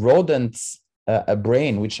rodents, a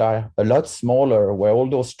brain, which are a lot smaller, where all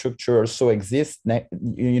those structures also exist,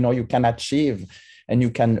 you can achieve and you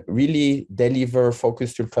can really deliver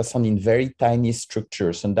focused ultrasound in very tiny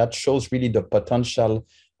structures. And that shows really the potential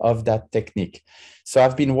of that technique. So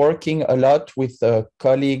I've been working a lot with a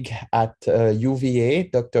colleague at UVA,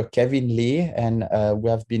 Dr. Kevin Lee, and we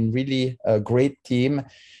have been really a great team.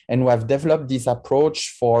 And we have developed this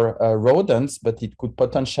approach for rodents, but it could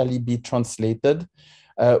potentially be translated.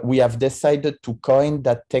 We have decided to coin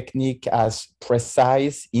that technique as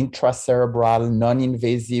precise intracerebral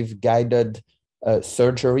non-invasive guided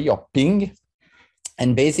surgery, or PING.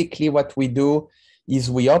 And basically what we do is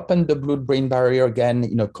we open the blood-brain barrier again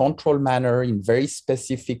in a controlled manner in very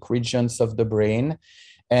specific regions of the brain.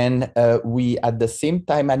 And we, at the same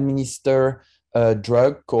time, administer a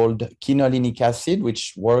drug called quinolinic acid,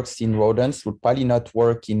 which works in rodents, would probably not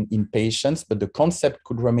work in patients, but the concept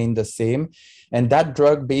could remain the same. And that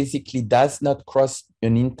drug basically does not cross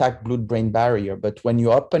an intact blood-brain barrier. But when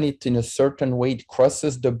you open it in a certain way, it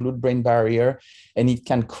crosses the blood-brain barrier, and it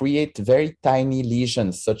can create very tiny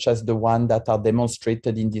lesions, such as the one that are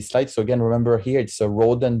demonstrated in this slide. So again, remember here, it's a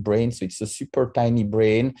rodent brain, so it's a super tiny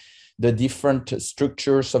brain. The different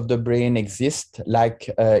structures of the brain exist, like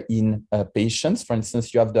in patients. For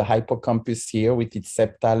instance, you have the hippocampus here with its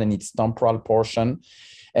septal and its temporal portion.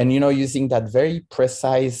 And, using that very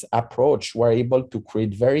precise approach, we're able to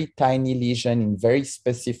create very tiny lesions in very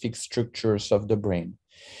specific structures of the brain.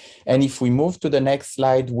 And if we move to the next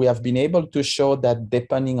slide, we have been able to show that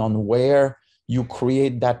depending on where you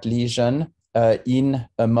create that lesion, in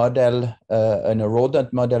a model, in a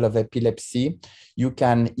rodent model of epilepsy, you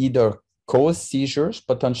can either cause seizures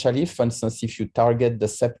potentially, for instance, if you target the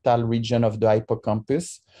septal region of the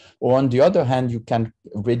hippocampus, or on the other hand, you can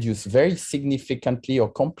reduce very significantly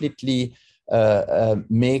or completely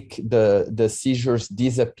make the seizures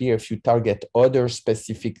disappear if you target other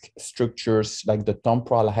specific structures like the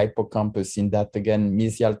temporal hippocampus in that, again,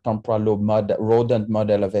 mesial temporal lobe rodent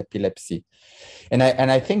model of epilepsy. And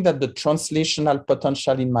I think that the translational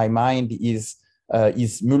potential in my mind is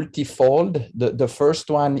multifold. The first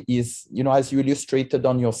one is, as you illustrated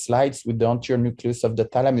on your slides with the anterior nucleus of the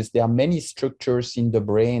thalamus, there are many structures in the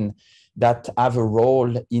brain that have a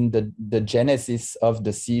role in the genesis of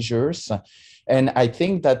the seizures. And I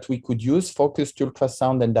think that we could use focused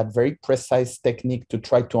ultrasound and that very precise technique to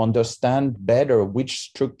try to understand better which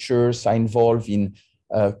structures are involved in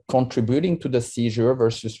contributing to the seizure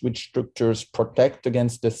versus which structures protect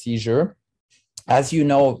against the seizure. As you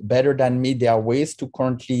know better than me, there are ways to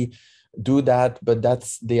currently do that, but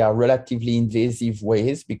they are relatively invasive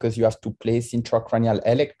ways because you have to place intracranial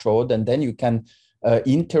electrode, and then you can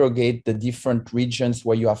interrogate the different regions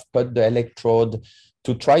where you have put the electrode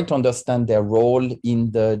to try to understand their role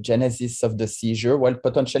in the genesis of the seizure. Well,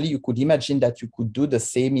 potentially you could imagine that you could do the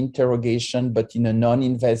same interrogation, but in a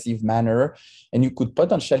non-invasive manner, and you could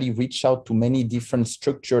potentially reach out to many different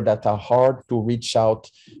structures that are hard to reach out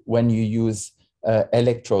when you use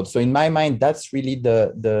electrodes. So in my mind, that's really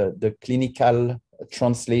the clinical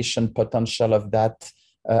translation potential of that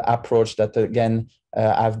approach that, again,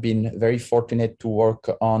 I've been very fortunate to work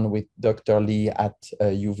on with Dr. Lee at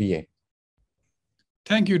UVA.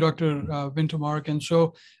 Thank you, Dr. Wintermark. And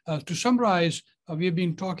so to summarize, we've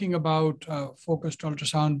been talking about focused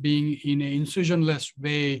ultrasound being in an incisionless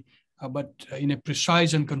way, but in a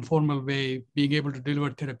precise and conformal way, being able to deliver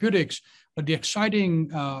therapeutics. But the exciting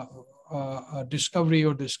discovery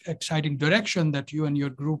or this exciting direction that you and your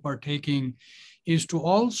group are taking is to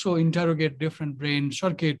also interrogate different brain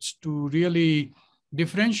circuits to really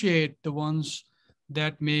differentiate the ones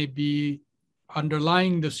that may be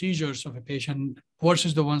underlying the seizures of a patient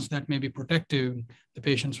versus the ones that may be protecting the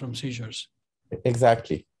patients from seizures.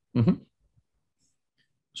 Exactly. Mm-hmm.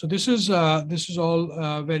 So this is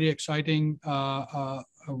all very exciting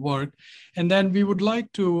work. And then we would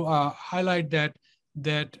like to highlight that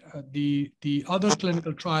the other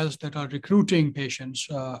clinical trials that are recruiting patients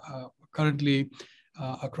currently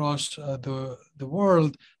across the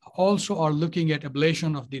world also are looking at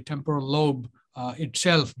ablation of the temporal lobe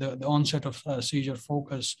itself, the onset of seizure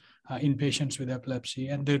focus in patients with epilepsy.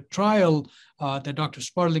 And the trial that Dr.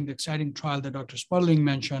 Sperling, the exciting trial that Dr. Sperling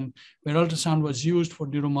mentioned, where ultrasound was used for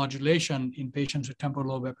neuromodulation in patients with temporal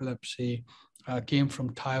lobe epilepsy, came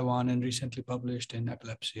from Taiwan and recently published in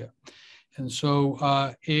Epilepsy. And so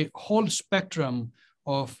a whole spectrum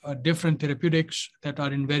of different therapeutics that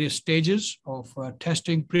are in various stages of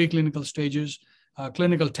testing, preclinical stages,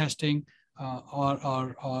 clinical testing,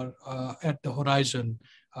 are at the horizon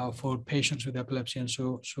for patients with epilepsy. And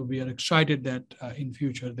so we are excited that in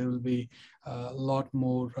future there will be a lot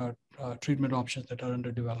more treatment options that are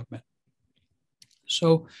under development.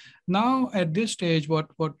 So now at this stage, what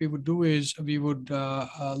we would do is we would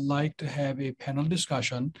like to have a panel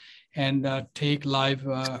discussion and take live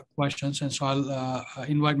questions. And so I'll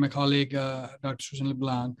invite my colleague, Dr. Susan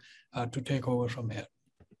LeBlanc, to take over from here.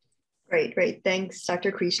 Great. Thanks,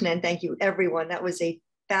 Dr. Krishna, and thank you, everyone. That was a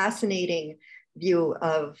fascinating view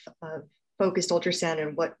of focused ultrasound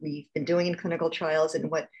and what we've been doing in clinical trials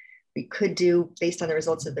and what we could do based on the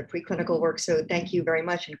results of the preclinical work. So thank you very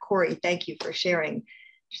much. And Corey, thank you for sharing.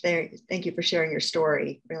 Thank you for sharing your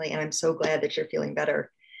story, really. And I'm so glad that you're feeling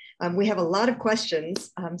better. We have a lot of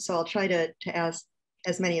questions, so I'll try to ask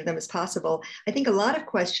as many of them as possible. I think a lot of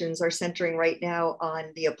questions are centering right now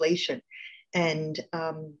on the ablation. And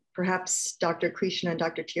perhaps Dr. Krishna and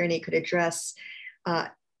Dr. Tierney could address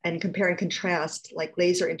and compare and contrast like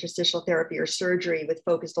laser interstitial therapy or surgery with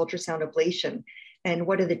focused ultrasound ablation. And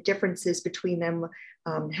what are the differences between them?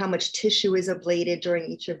 How much tissue is ablated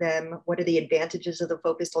during each of them? What are the advantages of the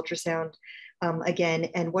focused ultrasound? Again,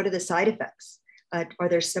 and what are the side effects? Are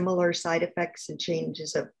there similar side effects and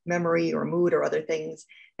changes of memory or mood or other things,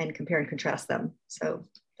 and compare and contrast them? So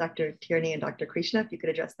Dr. Tierney and Dr. Krishna, if you could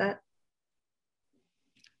address that.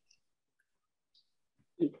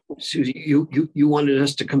 Susie, you wanted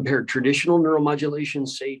us to compare traditional neuromodulation,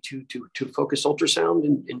 say, to focused ultrasound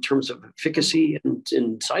in terms of efficacy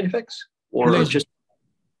and side effects, or laser. Just?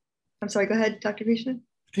 I'm sorry. Go ahead, Dr. Krishna.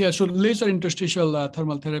 Yeah. So laser interstitial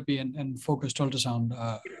thermal therapy and focused ultrasound,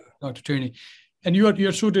 Dr. Tierney, and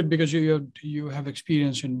you're suited because you have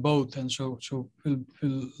experience in both, and so we'll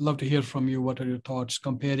love to hear from you. What are your thoughts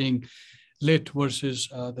comparing lit versus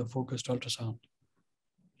the focused ultrasound?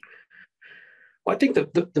 Well, I think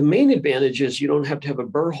the main advantage is you don't have to have a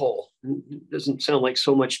burr hole. It doesn't sound like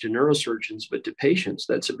so much to neurosurgeons, but to patients,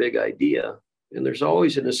 that's a big idea. And there's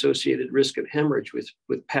always an associated risk of hemorrhage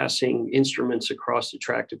with passing instruments across the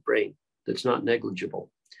tract of brain that's not negligible.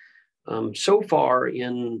 So far,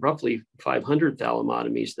 in roughly 500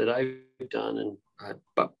 thalamotomies that I've done, and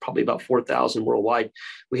probably about 4,000 worldwide,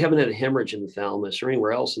 we haven't had a hemorrhage in the thalamus or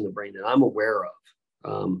anywhere else in the brain that I'm aware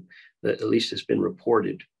of, that at least has been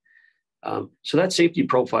reported. So that safety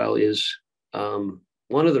profile is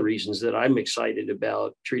one of the reasons that I'm excited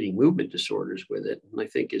about treating movement disorders with it. And I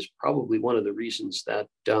think is probably one of the reasons that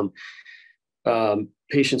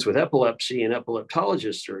patients with epilepsy and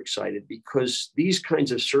epileptologists are excited, because these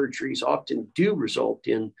kinds of surgeries often do result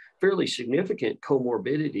in fairly significant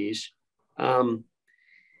comorbidities, not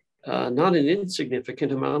an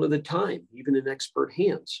insignificant amount of the time, even in expert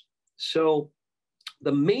hands. So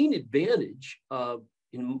the main advantage of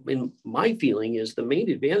in my feeling is the main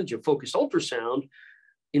advantage of focused ultrasound,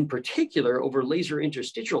 in particular over laser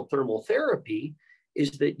interstitial thermal therapy,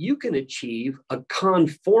 is that you can achieve a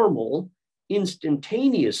conformal,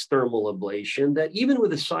 instantaneous thermal ablation that even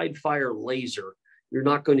with a side fire laser, you're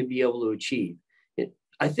not going to be able to achieve.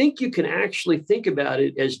 I think you can actually think about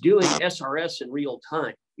it as doing SRS in real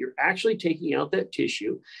time. You're actually taking out that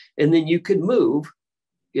tissue, and then you can move,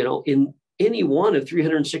 in any one of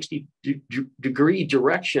 360-degree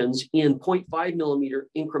directions in 0.5 millimeter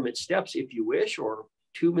increment steps, if you wish, or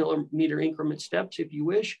 2 millimeter increment steps, if you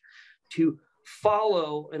wish, to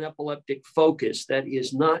follow an epileptic focus that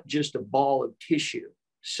is not just a ball of tissue.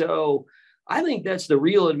 So I think that's the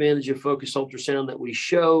real advantage of focused ultrasound that we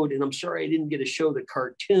showed. And I'm sorry I didn't get to show the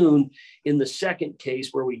cartoon in the second case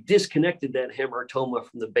where we disconnected that hematoma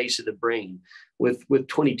from the base of the brain with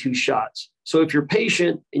 22 shots. So if you're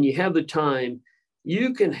patient and you have the time,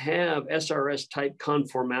 you can have SRS type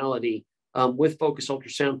conformality with focused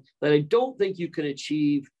ultrasound that I don't think you can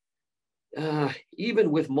achieve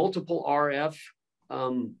even with multiple RF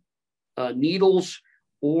needles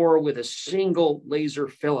or with a single laser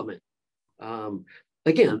filament.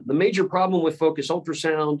 Again, the major problem with focused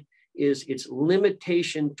ultrasound is its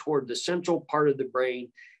limitation toward the central part of the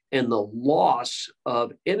brain and the loss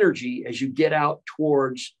of energy as you get out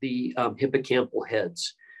towards the hippocampal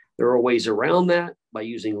heads. There are ways around that by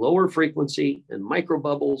using lower frequency and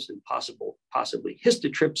microbubbles and possibly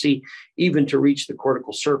histotripsy, even to reach the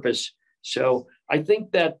cortical surface. So I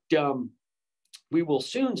think that we will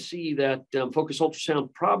soon see that focused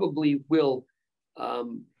ultrasound probably will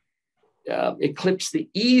eclipse the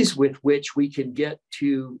ease with which we can get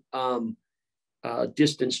to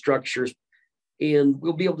distant structures. And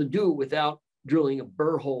we'll be able to do it without drilling a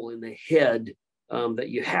burr hole in the head that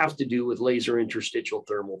you have to do with laser interstitial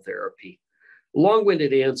thermal therapy.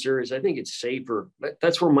 Long-winded answer is I think it's safer.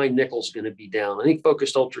 That's where my nickel's going to be down. I think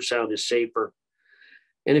focused ultrasound is safer.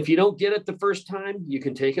 And if you don't get it the first time, you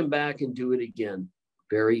can take them back and do it again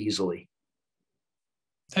very easily.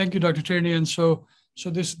 Thank you, Dr. Tierney. And so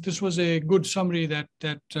this was a good summary that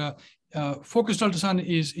focused ultrasound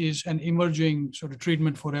is an emerging sort of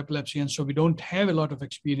treatment for epilepsy, and so we don't have a lot of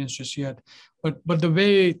experience just yet. But the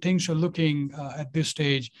way things are looking at this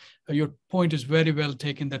stage, your point is very well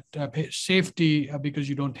taken. That safety, because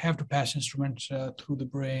you don't have to pass instruments through the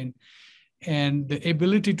brain, and the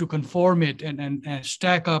ability to conform it and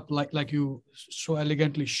stack up like you so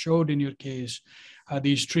elegantly showed in your case,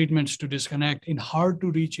 these treatments to disconnect in hard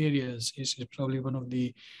to reach areas is probably one of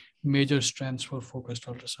the major strengths for focused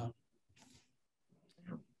ultrasound.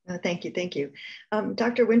 Thank you.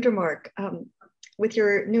 Dr. Wintermark, with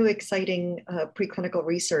your new exciting preclinical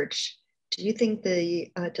research, do you think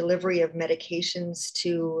the delivery of medications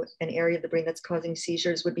to an area of the brain that's causing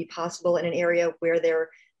seizures would be possible in an area where there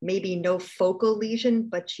may be no focal lesion,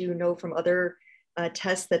 but you know from other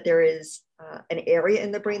tests that there is an area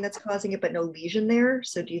in the brain that's causing it, but no lesion there?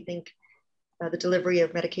 So do you think the delivery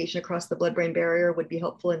of medication across the blood-brain barrier would be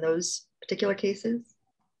helpful in those particular cases?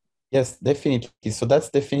 Yes, definitely. So that's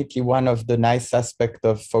definitely one of the nice aspects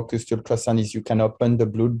of focused ultrasound is you can open the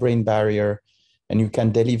blood-brain barrier and you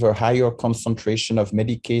can deliver higher concentration of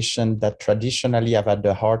medication that traditionally have had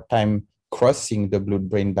a hard time crossing the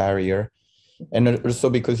blood-brain barrier. And also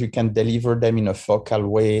because you can deliver them in a focal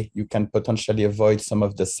way, you can potentially avoid some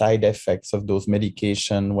of the side effects of those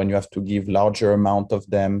medications when you have to give larger amount of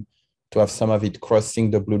them, to have some of it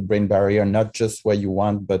crossing the blood-brain barrier, not just where you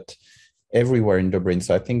want, but everywhere in the brain.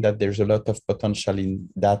 So I think that there's a lot of potential in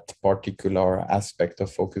that particular aspect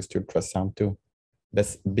of focused ultrasound too,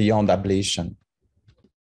 that's beyond ablation.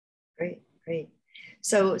 Great, great.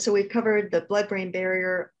 So we've covered the blood-brain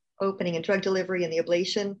barrier opening and drug delivery and the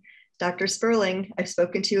ablation. Dr. Sperling, I've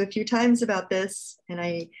spoken to you a few times about this, and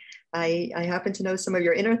I happen to know some of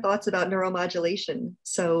your inner thoughts about neuromodulation.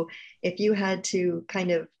 So if you had to kind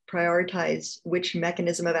of prioritize which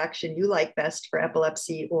mechanism of action you like best for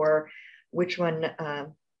epilepsy, or which one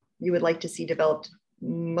you would like to see developed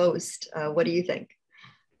most, what do you think?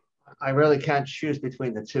 I really can't choose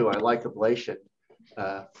between the two. I like ablation,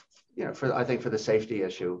 I think for the safety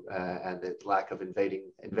issue and the lack of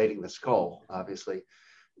invading the skull, obviously.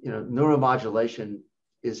 Neuromodulation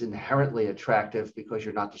is inherently attractive because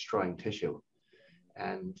you're not destroying tissue.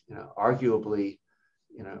 And, arguably,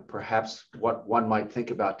 perhaps what one might think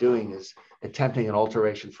about doing is attempting an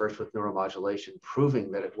alteration first with neuromodulation,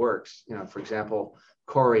 proving that it works. For example,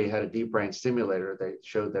 Corey had a deep brain stimulator. They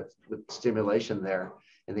showed that with stimulation there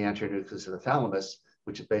in the anterior nucleus of the thalamus,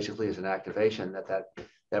 which basically is an activation,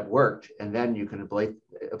 that worked. And then you can ablate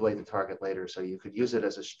the target later. So you could use it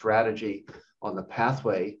as a strategy on the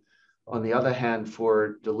pathway. On the other hand,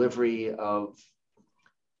 for delivery of,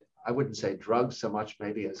 I wouldn't say drugs so much,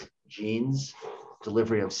 maybe as genes,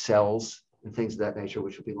 delivery of cells and things of that nature,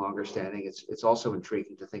 which would be longer standing. It's also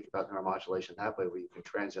intriguing to think about neuromodulation that way, where you can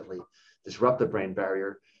transiently disrupt the brain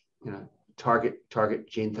barrier, target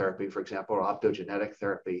gene therapy, for example, or optogenetic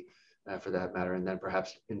therapy for that matter, and then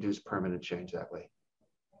perhaps induce permanent change that way.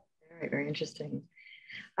 Very, very interesting.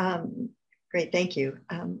 Great, thank you.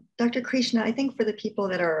 Dr. Krishna, I think for the people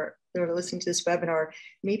that are listening to this webinar,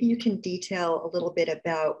 maybe you can detail a little bit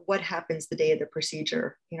about what happens the day of the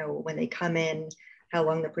procedure, when they come in, how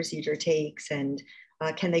long the procedure takes, and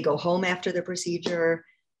can they go home after the procedure,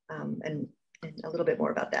 and a little bit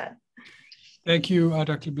more about that. Thank you,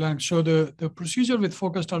 Dr. LeBlanc. So the procedure with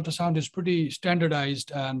focused ultrasound is pretty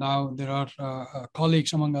standardized. Now there are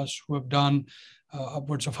colleagues among us who have done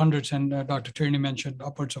upwards of hundreds, and Dr. Tierney mentioned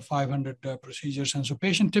upwards of 500 procedures. And so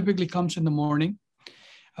patient typically comes in the morning,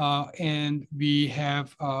 and we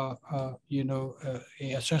have a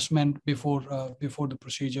assessment before the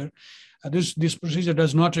procedure. This procedure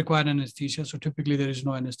does not require anesthesia, so typically there is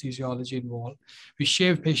no anesthesiology involved. We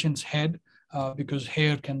shave patient's head because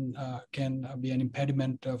hair can be an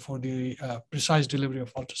impediment for the precise delivery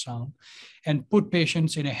of ultrasound, and put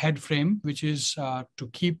patients in a head frame, which is to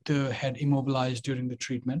keep the head immobilized during the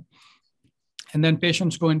treatment. And then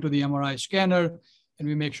patients go into the MRI scanner, and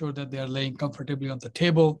we make sure that they are laying comfortably on the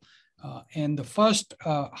table. And the first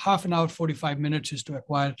half an hour, 45 minutes is to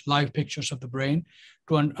acquire live pictures of the brain,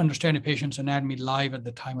 to understand a patient's anatomy live at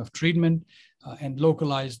the time of treatment, and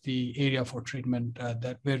localize the area for treatment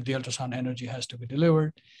where the ultrasound energy has to be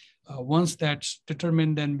delivered. Once that's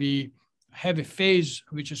determined, then we have a phase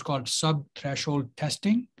which is called sub-threshold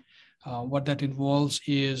testing. What that involves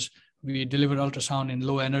is we deliver ultrasound in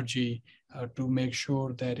low energy to make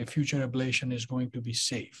sure that a future ablation is going to be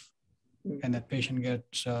safe and that patient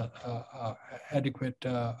gets adequate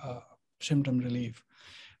symptom relief.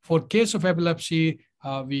 For case of epilepsy,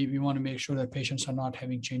 we want to make sure that patients are not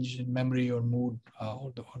having changes in memory or mood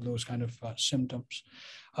or those kind of symptoms.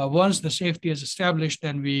 Once the safety is established,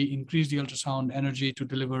 then we increase the ultrasound energy to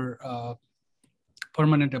deliver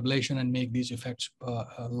permanent ablation and make these effects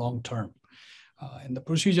long-term. And the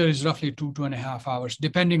procedure is roughly 2.5 hours,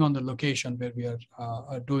 depending on the location where we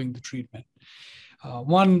are doing the treatment.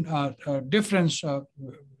 One difference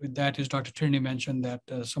with that is Dr. Tierney mentioned that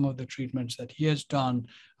some of the treatments that he has done,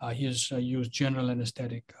 he has used general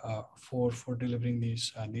anesthetic for delivering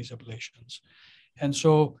these ablations. And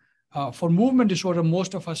so For movement disorder,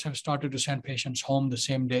 most of us have started to send patients home the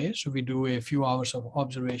same day. So we do a few hours of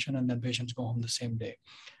observation and then patients go home the same day.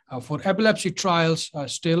 For epilepsy trials,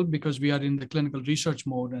 still, because we are in the clinical research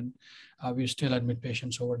mode, and we still admit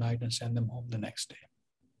patients overnight and send them home the next day.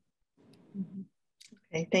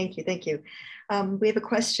 Okay, thank you, thank you. We have a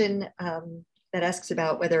question that asks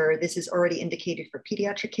about whether this is already indicated for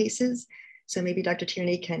pediatric cases. So maybe Dr.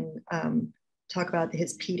 Tierney can talk about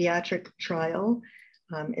his pediatric trial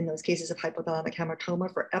in those cases of hypothalamic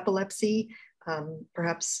hamartoma for epilepsy.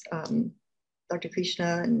 Perhaps Dr.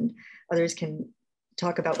 Krishna and others can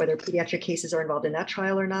talk about whether pediatric cases are involved in that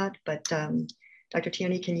trial or not. But Dr.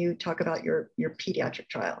 Tierney, can you talk about your pediatric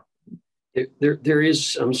trial? There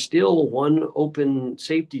is still one open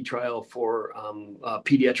safety trial for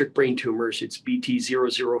pediatric brain tumors. It's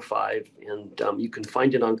BT005, and you can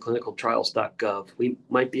find it on clinicaltrials.gov. We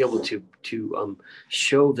might be able to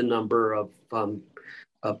show the number of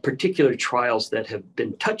particular trials that have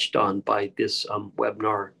been touched on by this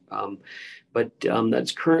webinar. But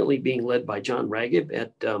that's currently being led by John Ragib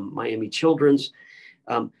at Miami Children's.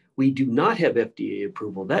 We do not have FDA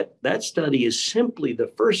approval. That study is simply the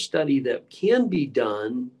first study that can be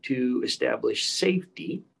done to establish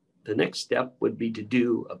safety. The next step would be to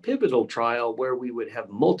do a pivotal trial where we would have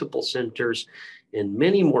multiple centers and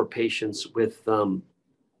many more patients with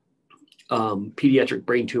pediatric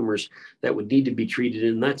brain tumors that would need to be treated.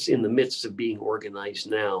 And that's in the midst of being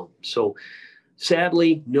organized now. So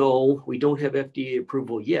sadly, no, we don't have FDA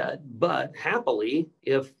approval yet, but happily,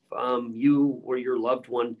 if you or your loved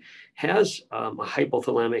one has a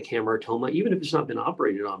hypothalamic hamartoma, even if it's not been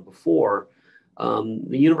operated on before,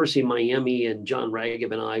 the University of Miami and John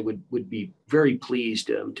Ragib and I would be very pleased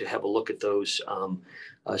to have a look at those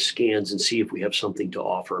scans and see if we have something to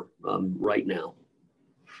offer right now.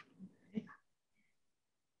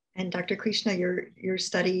 And Dr. Krishna, your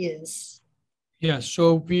study is? Yes,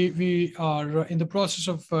 so we are in the process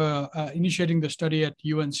of initiating the study at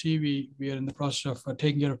UNC. We are in the process of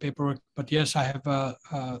taking care of paperwork. But yes, I have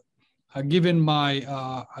given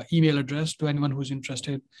my email address to anyone who's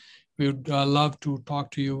interested. We would love to talk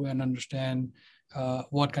to you and understand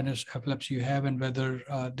what kind of epilepsy you have and whether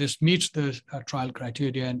this meets the trial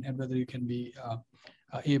criteria and whether you can be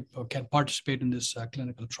can participate in this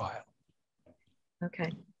clinical trial.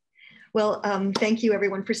 Okay. Well, thank you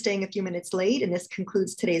everyone for staying a few minutes late, and this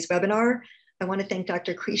concludes today's webinar. I want to thank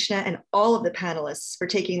Dr. Krishna and all of the panelists for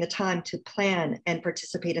taking the time to plan and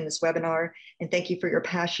participate in this webinar, and thank you for your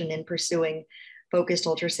passion in pursuing focused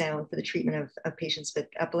ultrasound for the treatment of patients with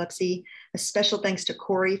epilepsy. A special thanks to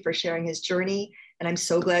Corey for sharing his journey, and I'm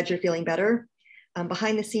so glad you're feeling better.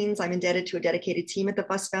 Behind the scenes, I'm indebted to a dedicated team at the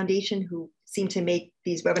FUS Foundation who seem to make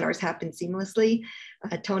these webinars happen seamlessly.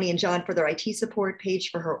 Tony and John for their IT support, Paige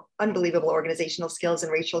for her unbelievable organizational skills,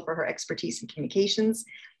 and Rachel for her expertise in communications.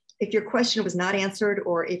 If your question was not answered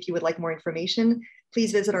or if you would like more information,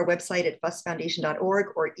 please visit our website at fusfoundation.org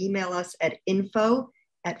or email us at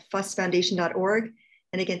info@fusfoundation.org.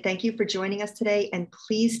 And again, thank you for joining us today, and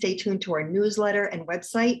please stay tuned to our newsletter and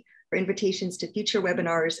website for invitations to future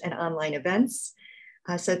webinars and online events.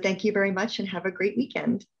 So thank you very much and have a great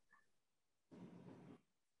weekend.